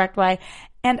at him the correct way.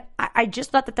 And I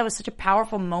just thought that was such a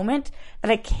powerful moment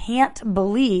that I can't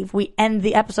believe we end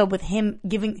the episode with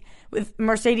with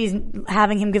Mercedes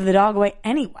having him give the dog away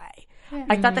anyway. Yeah.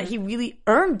 I thought that he really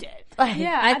earned it.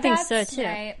 I think so too.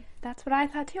 Right. That's what I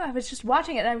thought too. I was just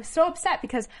watching it and I was so upset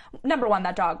because, number one,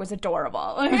 that dog was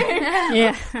adorable.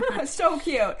 Yeah. So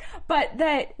cute. But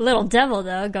that little devil,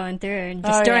 though, going through and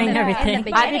destroying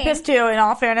everything. I'd be pissed too, in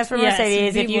all fairness, for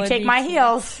Mercedes, if you take my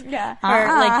heels. Yeah. Or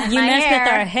like, you messed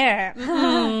with our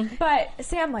hair. But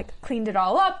Sam cleaned it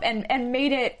all up and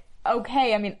made it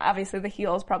okay. I mean, obviously the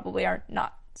heels probably are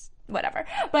not whatever.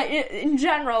 But in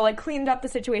general, cleaned up the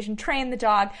situation, trained the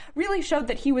dog, really showed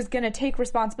that he was going to take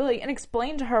responsibility and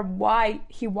explain to her why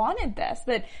he wanted this,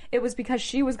 that it was because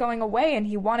she was going away and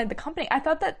he wanted the company. I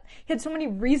thought that he had so many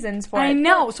reasons for it. I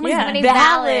know. So many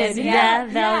valid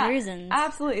reasons.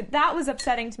 Absolutely. That was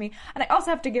upsetting to me. And I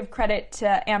also have to give credit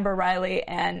to Amber Riley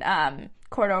and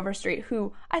Court Overstreet,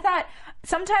 who I thought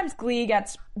sometimes Glee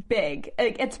gets big.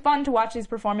 It's fun to watch these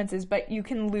performances, but you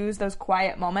can lose those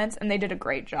quiet moments, and they did a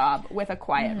great job with a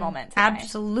quiet moment tonight.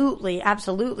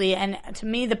 Absolutely. And to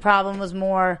me, the problem was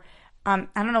more, I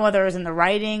don't know whether it was in the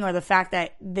writing or the fact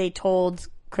that they told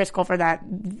Chris Colfer that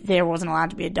there wasn't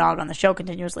allowed to be a dog on the show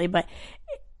continuously, but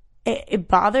it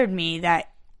bothered me that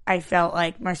I felt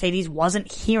like Mercedes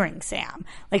wasn't hearing Sam.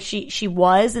 Like she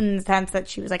was, in the sense that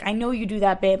she was like, I know you do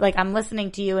that, babe. Like, I'm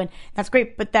listening to you and that's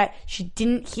great. But that she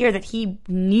didn't hear that he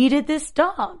needed this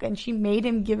dog and she made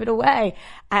him give it away.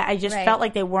 I just felt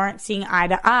like they weren't seeing eye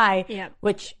to eye,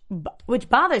 which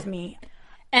bothers me.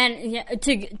 And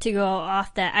to go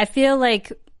off that, I feel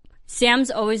like Sam's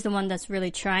always the one that's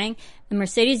really trying.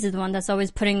 Mercedes is the one that's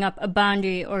always putting up a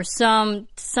boundary or some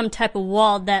type of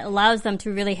wall that allows them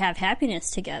to really have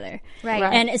happiness together. Right.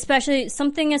 And especially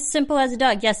something as simple as a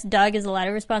dog. Yes, a dog is a lot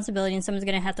of responsibility and someone's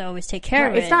going to have to always take care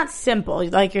of it. It's not simple,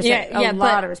 like you're saying, a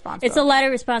lot of responsibility. It's a lot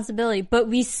of responsibility. But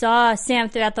we saw Sam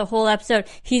throughout the whole episode.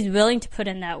 He's willing to put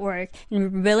in that work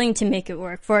and willing to make it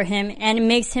work for him, and it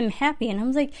makes him happy. And I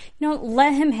was like,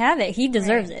 let him have it. He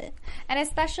deserves it. And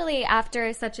especially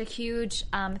after such a huge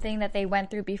thing that they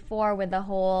went through before with the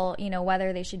whole,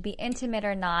 whether they should be intimate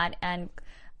or not, and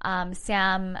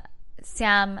Sam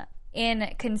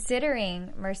in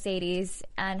considering Mercedes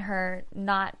and her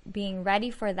not being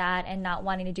ready for that and not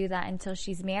wanting to do that until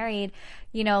she's married,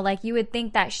 like you would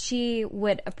think that she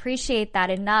would appreciate that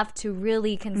enough to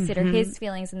really consider his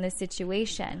feelings in this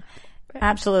situation.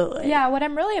 Absolutely. Yeah, what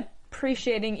I'm really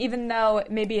appreciating, even though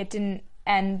maybe it didn't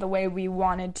end the way we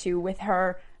wanted to with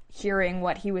her hearing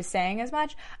what he was saying as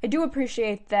much, I do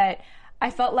appreciate that. I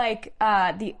felt like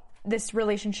this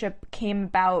relationship came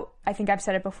about, I think I've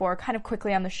said it before, kind of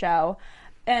quickly on the show,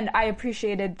 and I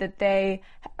appreciated that they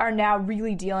are now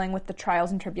really dealing with the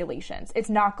trials and tribulations. It's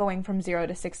not going from 0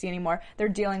 to 60 anymore. They're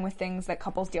dealing with things that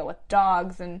couples deal with,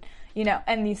 dogs and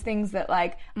and these things that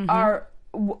are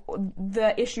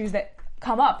the issues that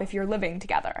come up if you're living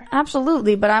together.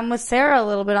 Absolutely, but I'm with Sarah a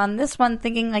little bit on this one,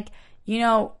 thinking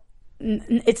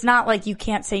it's not like you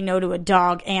can't say no to a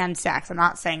dog and sex. I'm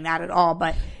not saying that at all,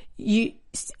 but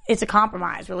it's a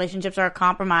compromise. Relationships are a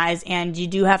compromise, and you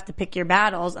do have to pick your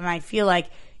battles. And I feel like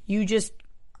this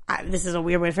is a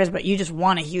weird way to phrase it, but you just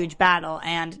won a huge battle,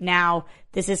 and now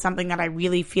this is something that I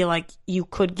really feel like you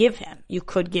could give him. You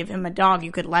could give him a dog.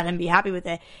 You could let him be happy with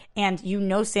it. And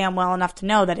Sam well enough to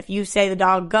know that if you say the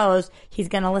dog goes, he's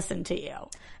going to listen to you.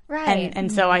 Right. And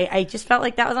so I just felt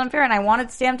like that was unfair, and I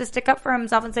wanted Sam to stick up for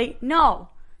himself and say, no.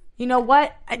 You know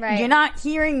what? Right. You're not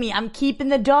hearing me. I'm keeping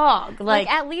the dog. Like,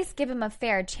 at least give him a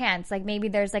fair chance. Like, maybe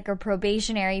there's a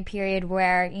probationary period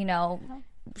where,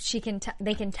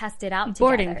 they can test it out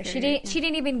together. She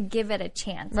didn't even give it a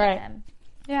chance with him.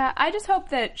 Yeah, I just hope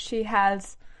that she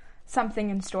has something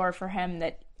in store for him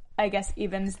that I guess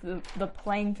evens the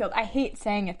playing field. I hate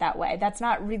saying it that way. That's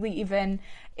not really even...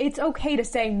 It's okay to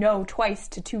say no twice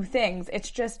to two things.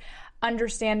 It's just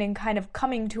understanding, kind of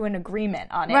coming to an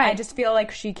agreement on it. Right. I just feel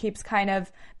like she keeps kind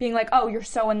of being like, oh, you're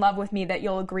so in love with me that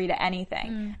you'll agree to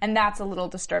anything. And that's a little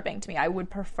disturbing to me. I would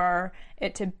prefer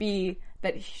it to be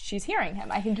that she's hearing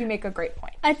him. I think you make a great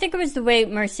point. I think it was the way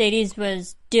Mercedes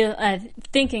was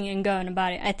thinking and going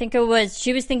about it. I think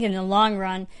she was thinking in the long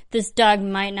run, this dog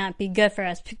might not be good for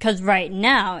us because right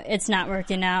now it's not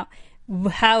working out.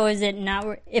 How is it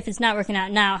not, if it's not working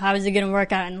out now, how is it going to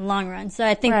work out in the long run? So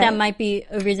I think that might be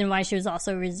a reason why she was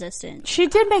also resistant. She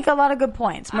did make a lot of good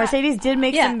points. Mercedes did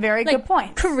make some very good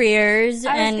points. Careers,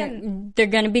 they're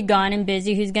going to be gone and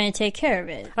busy. Who's going to take care of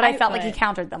it? But I felt like he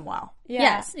countered them well. Yeah.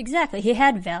 Yes, exactly. He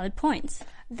had valid points.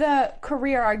 The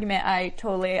career argument I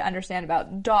totally understand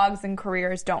about. Dogs and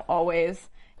careers don't always...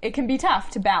 It can be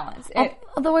tough to balance.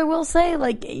 Although I will say,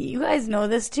 you guys know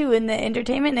this too, in the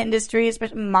entertainment industry,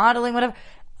 especially modeling, whatever,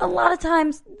 a lot of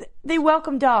times they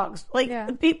welcome dogs.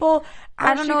 People,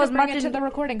 I don't know as much into the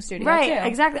recording studio, right? Too.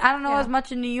 Exactly. I don't know as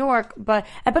much in New York, but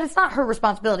it's not her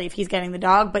responsibility if he's getting the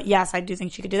dog. But yes, I do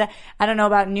think she could do that. I don't know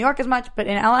about New York as much, but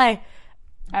in LA.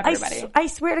 Everybody. I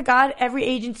swear to God, every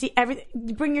agency,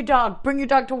 bring your dog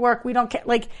to work. We don't care.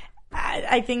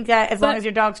 I think that as long as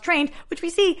your dog's trained, which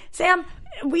we see, Sam,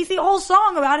 we see a whole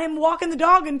song about him walking the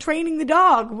dog and training the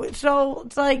dog. So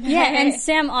it's and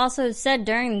Sam also said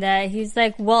during that, he's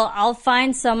like, well, I'll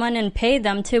find someone and pay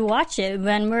them to watch it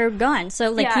when we're gone.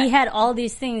 So he had all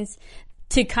these things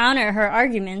to counter her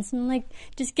arguments, and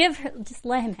just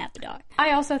let him have the dog.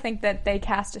 I also think that they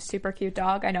cast a super cute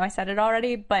dog. I know I said it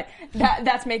already, but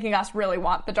that's making us really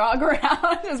want the dog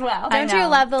around as well. Don't you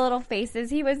love the little faces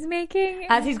he was making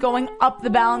as he's going up the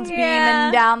balance beam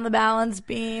and down the balance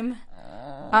beam?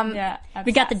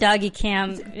 We got the doggy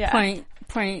cam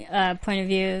point of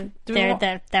view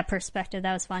there, that perspective.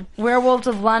 That was fun. Werewolves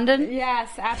of London? Yes,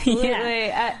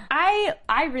 absolutely.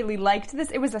 I really liked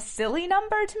this. It was a silly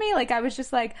number to me. I was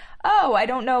just like, oh, I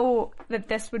don't know that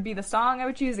this would be the song I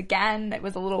would choose. Again, it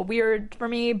was a little weird for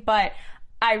me, but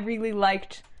I really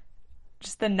liked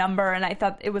just the number, and I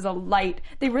thought it was a light.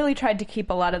 They really tried to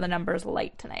keep a lot of the numbers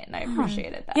light tonight, and I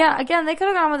appreciated that. Yeah, again, they could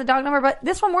have gone with the dog number, but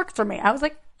this one worked for me. I was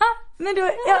like, I'm into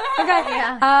it. Yeah, okay.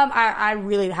 Yeah. I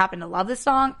really happen to love this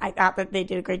song. I thought that they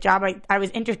did a great job. I was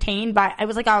entertained by. I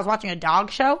was like I was watching a dog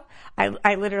show.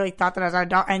 I literally thought that I was a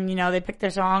dog, and they picked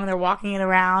their song. They're walking it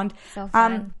around. So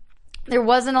fun. There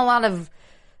wasn't a lot of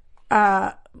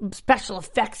special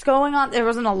effects going on. There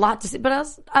wasn't a lot to see, but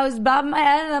I was bobbing my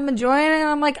head and I'm enjoying it. And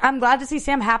I'm like, I'm glad to see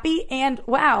Sam happy. And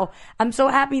wow, I'm so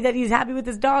happy that he's happy with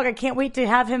his dog. I can't wait to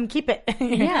have him keep it.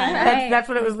 Yeah, that's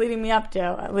what it was leading me up to,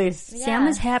 at least. Yeah. Sam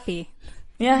was happy.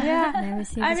 Yeah.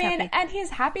 I mean, and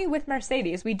he's happy with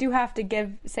Mercedes. We do have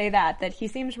to say that he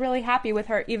seems really happy with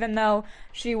her, even though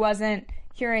she wasn't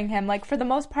hearing him. Like, for the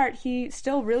most part, he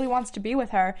still really wants to be with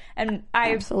her. And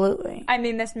absolutely. I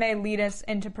mean, this may lead us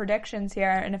into predictions here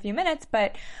in a few minutes,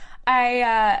 but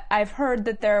I've heard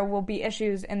that there will be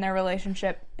issues in their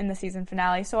relationship in the season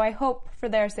finale. So I hope, for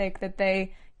their sake, that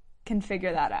they can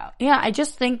figure that out. Yeah, I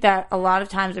just think that a lot of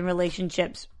times in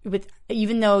relationships,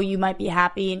 even though you might be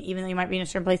happy and even though you might be in a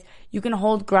certain place, you can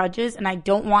hold grudges, and I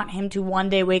don't want him to one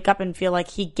day wake up and feel like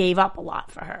he gave up a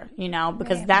lot for her,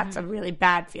 because that's a really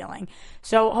bad feeling.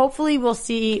 So hopefully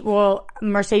Mercedes will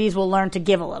learn to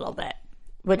give a little bit,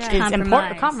 which is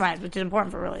important. Compromise, which is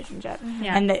important for a relationship. Mm-hmm.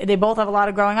 Yeah. And they both have a lot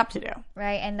of growing up to do.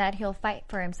 Right, and that he'll fight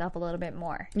for himself a little bit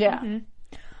more. Yeah.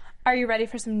 Mm-hmm. Are you ready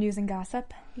for some news and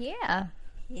gossip? Yeah.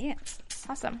 Yeah.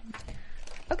 Awesome.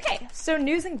 Okay, so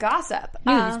news and gossip.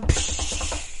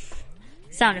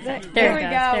 Sound effect. There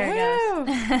it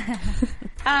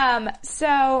goes.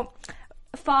 So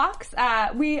Fox,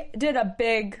 we did a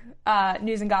big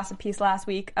news and gossip piece last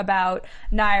week about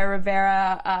Naya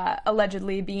Rivera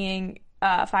allegedly being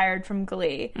fired from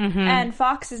Glee. Mm-hmm. And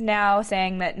Fox is now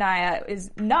saying that Naya is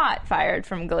not fired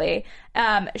from Glee.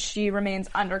 She remains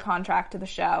under contract to the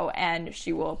show, and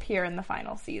she will appear in the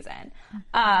final season,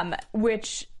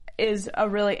 which is a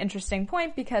really interesting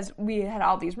point because we had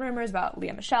all these rumors about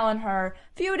Lea Michele and her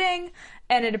feuding,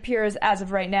 and it appears as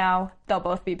of right now they'll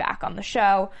both be back on the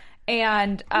show.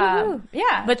 And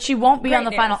but she won't be on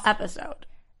the final episode.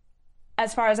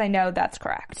 As far as I know, that's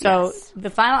correct. So the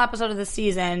final episode of the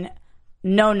season,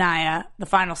 no Naya. The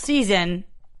final season,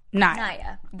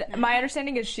 Naya. My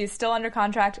understanding is she's still under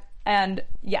contract, and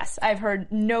yes, I've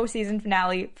heard no season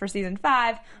finale for season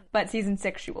 5, but season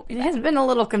 6 she will be back. It has been a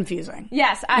little confusing.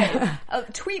 Yes,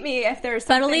 tweet me if there's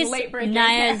something late breaking. But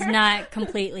at least Naya's not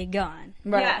completely gone.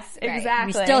 Right. Yes,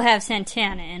 exactly. We still have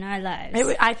Santana in our lives.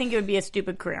 I think it would be a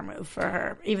stupid career move for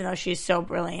her, even though she's so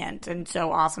brilliant and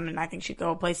so awesome, and I think she'd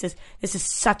go places. This is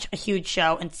such a huge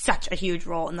show and such a huge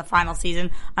role in the final season.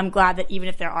 I'm glad that even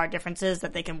if there are differences,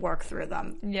 that they can work through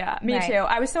them. Yeah, me too.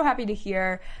 I was so happy to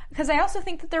hear, because I also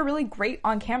think that they're really great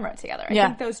on camera together. I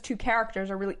think those two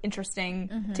characters are really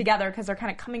interesting together because they're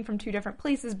kind of coming from two different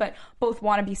places, but both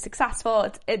want to be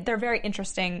successful. They're very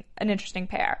interesting, an interesting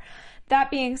pair. That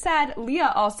being said, Lea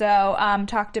also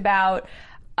talked about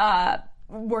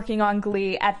working on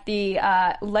Glee at the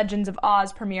Legends of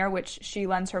Oz premiere, which she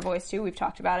lends her voice to. We've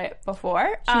talked about it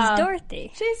before. She's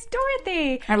Dorothy. She's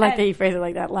Dorothy. I like that you phrase it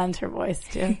like that. Lends her voice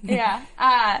to.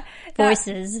 Yeah.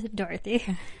 Voices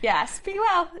Dorothy. Yes.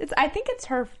 Well, I think it's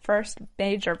her first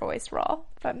major voice role,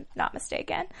 if I'm not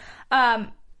mistaken.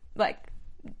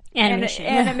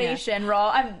 Animation role.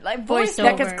 I'm like voiceover.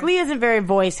 Yeah, because Glee isn't very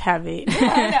voice heavy.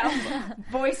 I know.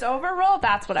 Voiceover role.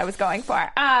 That's what I was going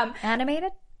for.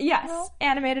 Animated. Yes, role?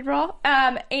 Animated role.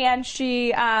 And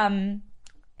she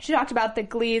talked about that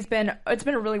Glee's been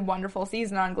a really wonderful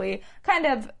season on Glee. Kind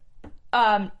of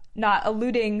not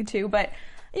alluding to, but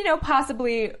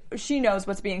possibly she knows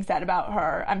what's being said about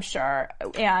her, I'm sure,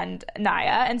 and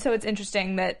Naya. And so it's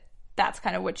interesting that that's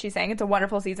kind of what she's saying. It's a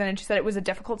wonderful season, and she said it was a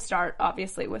difficult start,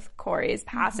 obviously, with Corey's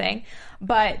passing,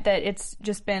 but that it's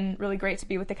just been really great to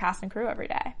be with the cast and crew every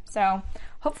day. So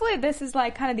hopefully this is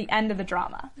like kind of the end of the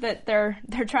drama, that they're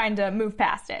trying to move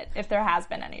past it, if there has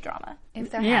been any drama. If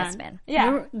there has been.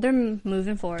 Yeah. They're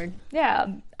moving forward. Yeah.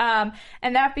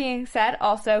 And that being said,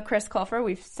 also Chris Colfer,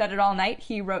 we've said it all night,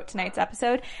 he wrote tonight's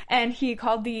episode, and he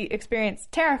called the experience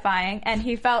terrifying, and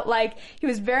he felt like he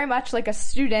was very much like a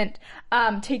student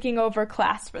taking over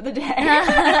class for the day. And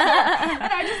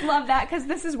I just love that, because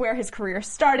this is where his career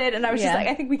started, and I was just like,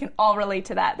 I think we can all relate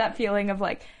to that feeling of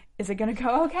like, is it going to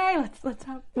go okay? Let's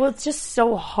hope. Well, it's just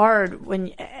so hard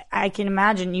when I can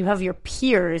imagine you have your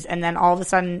peers, and then all of a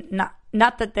sudden,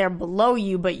 not that they're below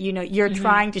you, but you're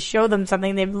trying to show them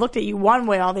something. They've looked at you one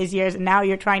way all these years, and now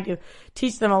you're trying to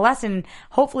teach them a lesson.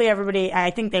 Hopefully everybody,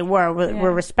 I think they were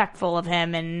respectful of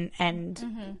him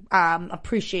and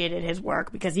appreciated his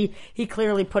work, because he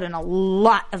clearly put in a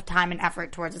lot of time and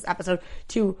effort towards this episode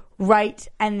to write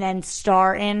and then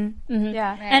star in. Mm-hmm.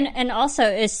 Yeah. Right. And also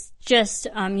it's just,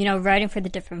 writing for the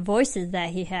different voices that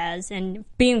he has, and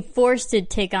being forced to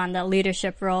take on that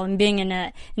leadership role and being in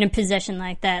a position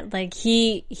like that. Like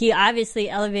he obviously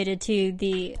elevated to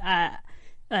the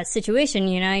situation,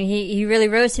 he really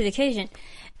rose to the occasion.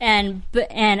 And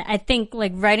I think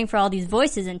like writing for all these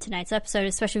voices in tonight's episode,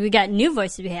 especially we got new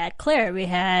voices. We had Claire, we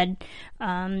had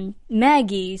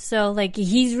Maggie. So like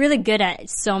he's really good at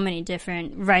so many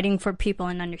different writing for people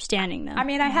and understanding them. I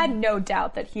mean, I had no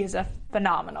doubt that he is a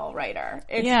phenomenal writer.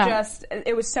 It's just,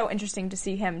 it was so interesting to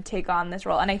see him take on this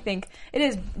role. And I think it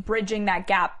is bridging that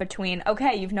gap between,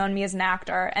 okay, you've known me as an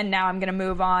actor, and now I'm going to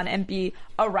move on and be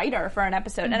a writer for an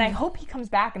episode. And I hope he comes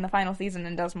back in the final season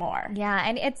and does more. Yeah,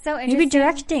 and it's so interesting. Maybe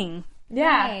directing.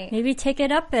 Yeah. Right. Maybe take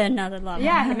it up another level.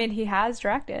 Yeah, I mean, he has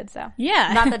directed, so.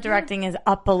 Yeah. Not that directing is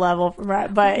up a level,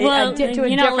 but well, to a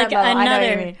you know, different like level. I know what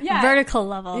you another mean. vertical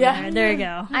level. Yeah. There you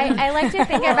go. I like to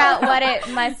think about what it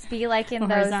must be like in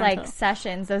those like Horizontal.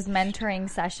 sessions, those mentoring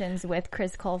sessions with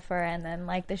Chris Colfer and then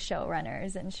like the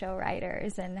showrunners and show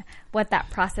writers, and what that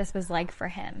process was like for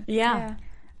him. Yeah.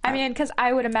 I mean, because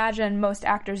I would imagine most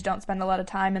actors don't spend a lot of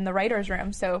time in the writer's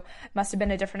room, so it must have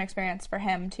been a different experience for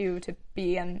him, too, to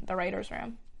be in the writer's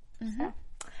room. So,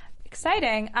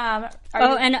 exciting.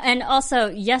 And also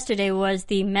yesterday was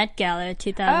the Met Gala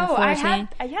 2014.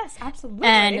 Yes, absolutely.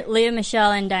 And Leah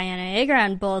Michele and Diana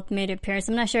Agron both made an appearance.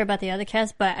 I'm not sure about the other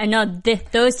cast, but I know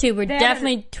those two were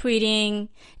definitely tweeting,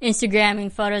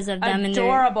 Instagramming photos of them.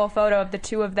 Adorable photo of the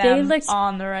two of them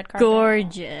on the red carpet.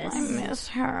 Gorgeous. I miss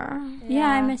her. Yeah,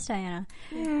 I miss Diana.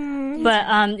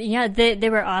 But yeah, they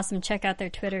were awesome. Check out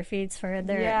their Twitter feeds for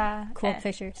their cool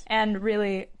pictures. And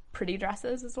really pretty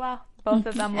dresses as well. Both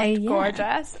of them looked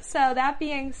gorgeous. So that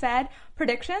being said,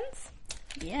 predictions?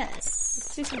 Yes.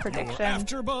 Let's do some predictions.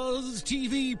 AfterBuzz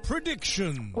TV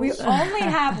prediction. We only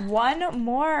have one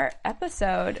more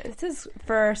episode. This is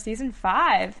for season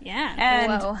 5. Yeah.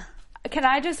 And Whoa.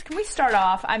 can we start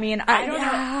off? I mean, I don't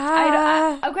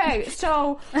know. Okay,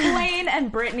 so Blaine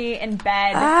and Brittany in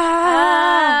bed.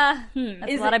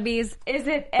 That's a lot of bees. Is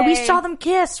it We saw them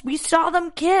kiss.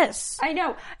 I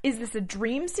know. Is this a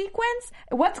dream sequence?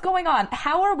 What's going on?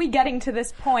 How are we getting to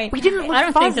this point? We didn't look I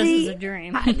don't fuzzy. think this is a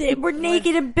dream. They were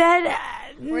naked in bed.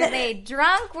 Were they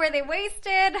drunk? Were they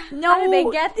wasted? No, How did they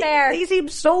get there? They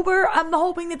seemed sober. I'm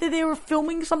hoping that they were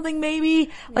filming something, maybe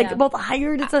like both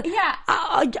hired. It's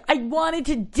I wanted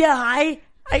to die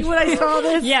when I saw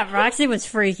this. Yeah, Roxy was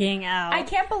freaking out. I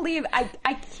can't believe I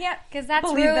can't because that's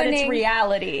believe that it's ruining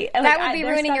reality. That would be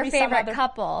ruining your favorite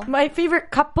couple. My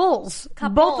favorite couples.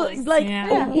 Both like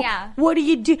yeah. What do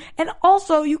you do? And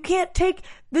also, you can't take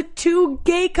the two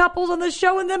gay couples on the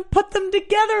show and then put them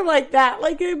together like that.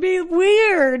 Like it'd be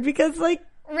weird because like.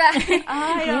 Right.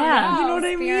 I don't know. You know what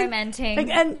I mean? Experimenting. Like,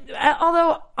 and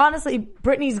although, honestly,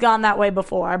 Brittany's gone that way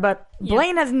before, but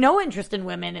Blaine has no interest in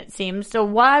women, it seems. So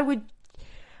why would...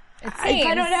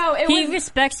 I don't know. He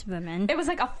respects women. It was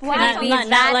like a flash.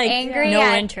 Not like angry no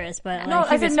at- interest, but No,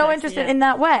 like, I said no interest in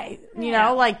that way. You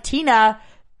know, like Tina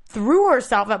threw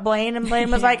herself at Blaine, and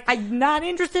Blaine was like, I'm not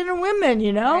interested in women,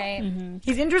 you know? Right.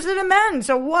 He's interested in men,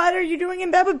 so what are you doing in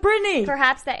bed with Brittany?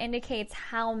 Perhaps that indicates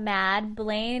how mad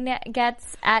Blaine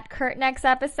gets at Kurt next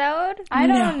episode. I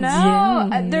don't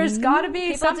know. There's got to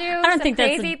be People some. do I don't some think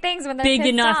that's crazy a things when they're big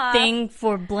pissed enough off. thing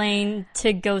for Blaine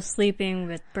to go sleeping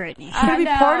with Brittany. Could it be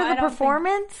No, part of I the don't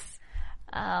performance?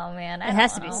 Oh man, It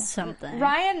has to be something.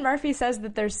 Ryan Murphy says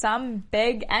that there's some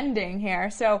big ending here.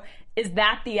 So is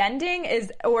that the ending?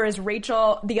 Or is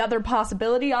Rachel the other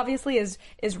possibility? Obviously, is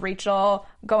Rachel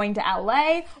going to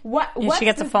LA? What? She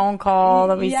gets a phone call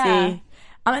that we see.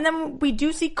 And then we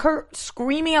do see Kurt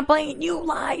screaming at Blaine, "You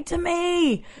lied to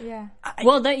me!" Yeah.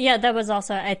 That was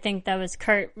also, I think that was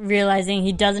Kurt realizing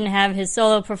he doesn't have his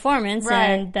solo performance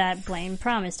and that Blaine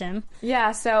promised him.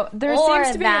 Yeah. So there Or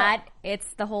seems to be that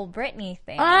it's the whole Britney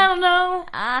thing. I don't know.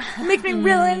 It makes me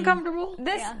really uncomfortable.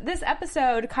 This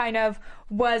episode kind of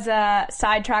was a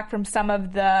sidetrack from some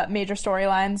of the major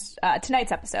storylines.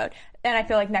 Tonight's episode. And I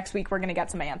feel like next week we're going to get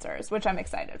some answers, which I'm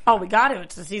excited for. Oh, we got to.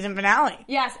 It's the season finale.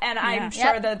 Yes, and I'm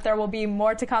sure that there will be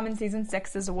more to come in season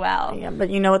 6 as well. Yeah,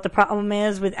 but you know what the problem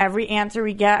is? With every answer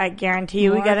we get, I guarantee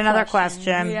you we get another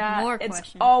question. Yeah, More it's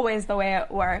questions. always the way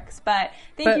it works. But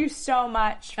thank you so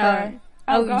much for...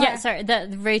 Oh, go yeah, ahead. sorry. That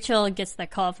Rachel gets the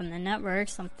call from the network.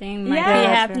 Something might Yeah. be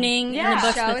happening in the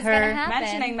books Show with is gonna her. happen.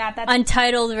 Mentioning that's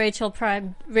Untitled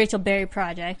Rachel Berry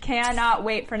Project. cannot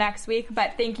wait for next week.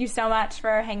 But thank you so much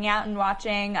for hanging out and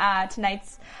watching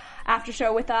tonight's after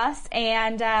show with us.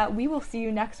 And we will see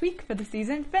you next week for the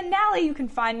season finale. You can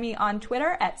find me on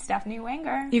Twitter at Stephanie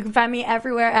Wenger. You can find me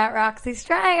everywhere at Roxy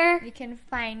Stryer. You can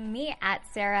find me at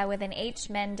Sarah with an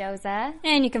H Mendoza.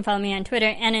 And you can follow me on Twitter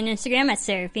and on Instagram at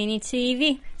Serafini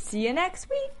TV. See you next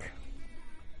week.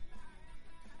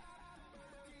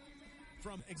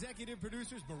 From executive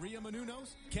producers Maria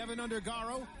Menounos, Kevin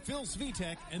Undergaro, Phil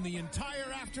Svitek, and the entire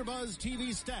AfterBuzz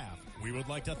TV staff, we would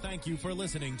like to thank you for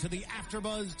listening to the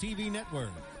AfterBuzz TV network.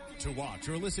 To watch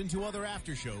or listen to other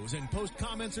after shows and post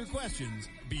comments or questions,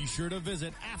 be sure to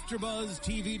visit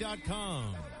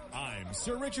AfterBuzzTV.com. I'm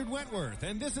Sir Richard Wentworth,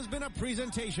 and this has been a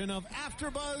presentation of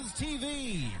AfterBuzz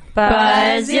TV.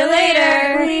 Buzz you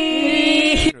later.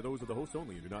 Those are the hosts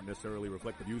only and do not necessarily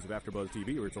reflect the views of AfterBuzz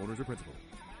TV or its owners or principals.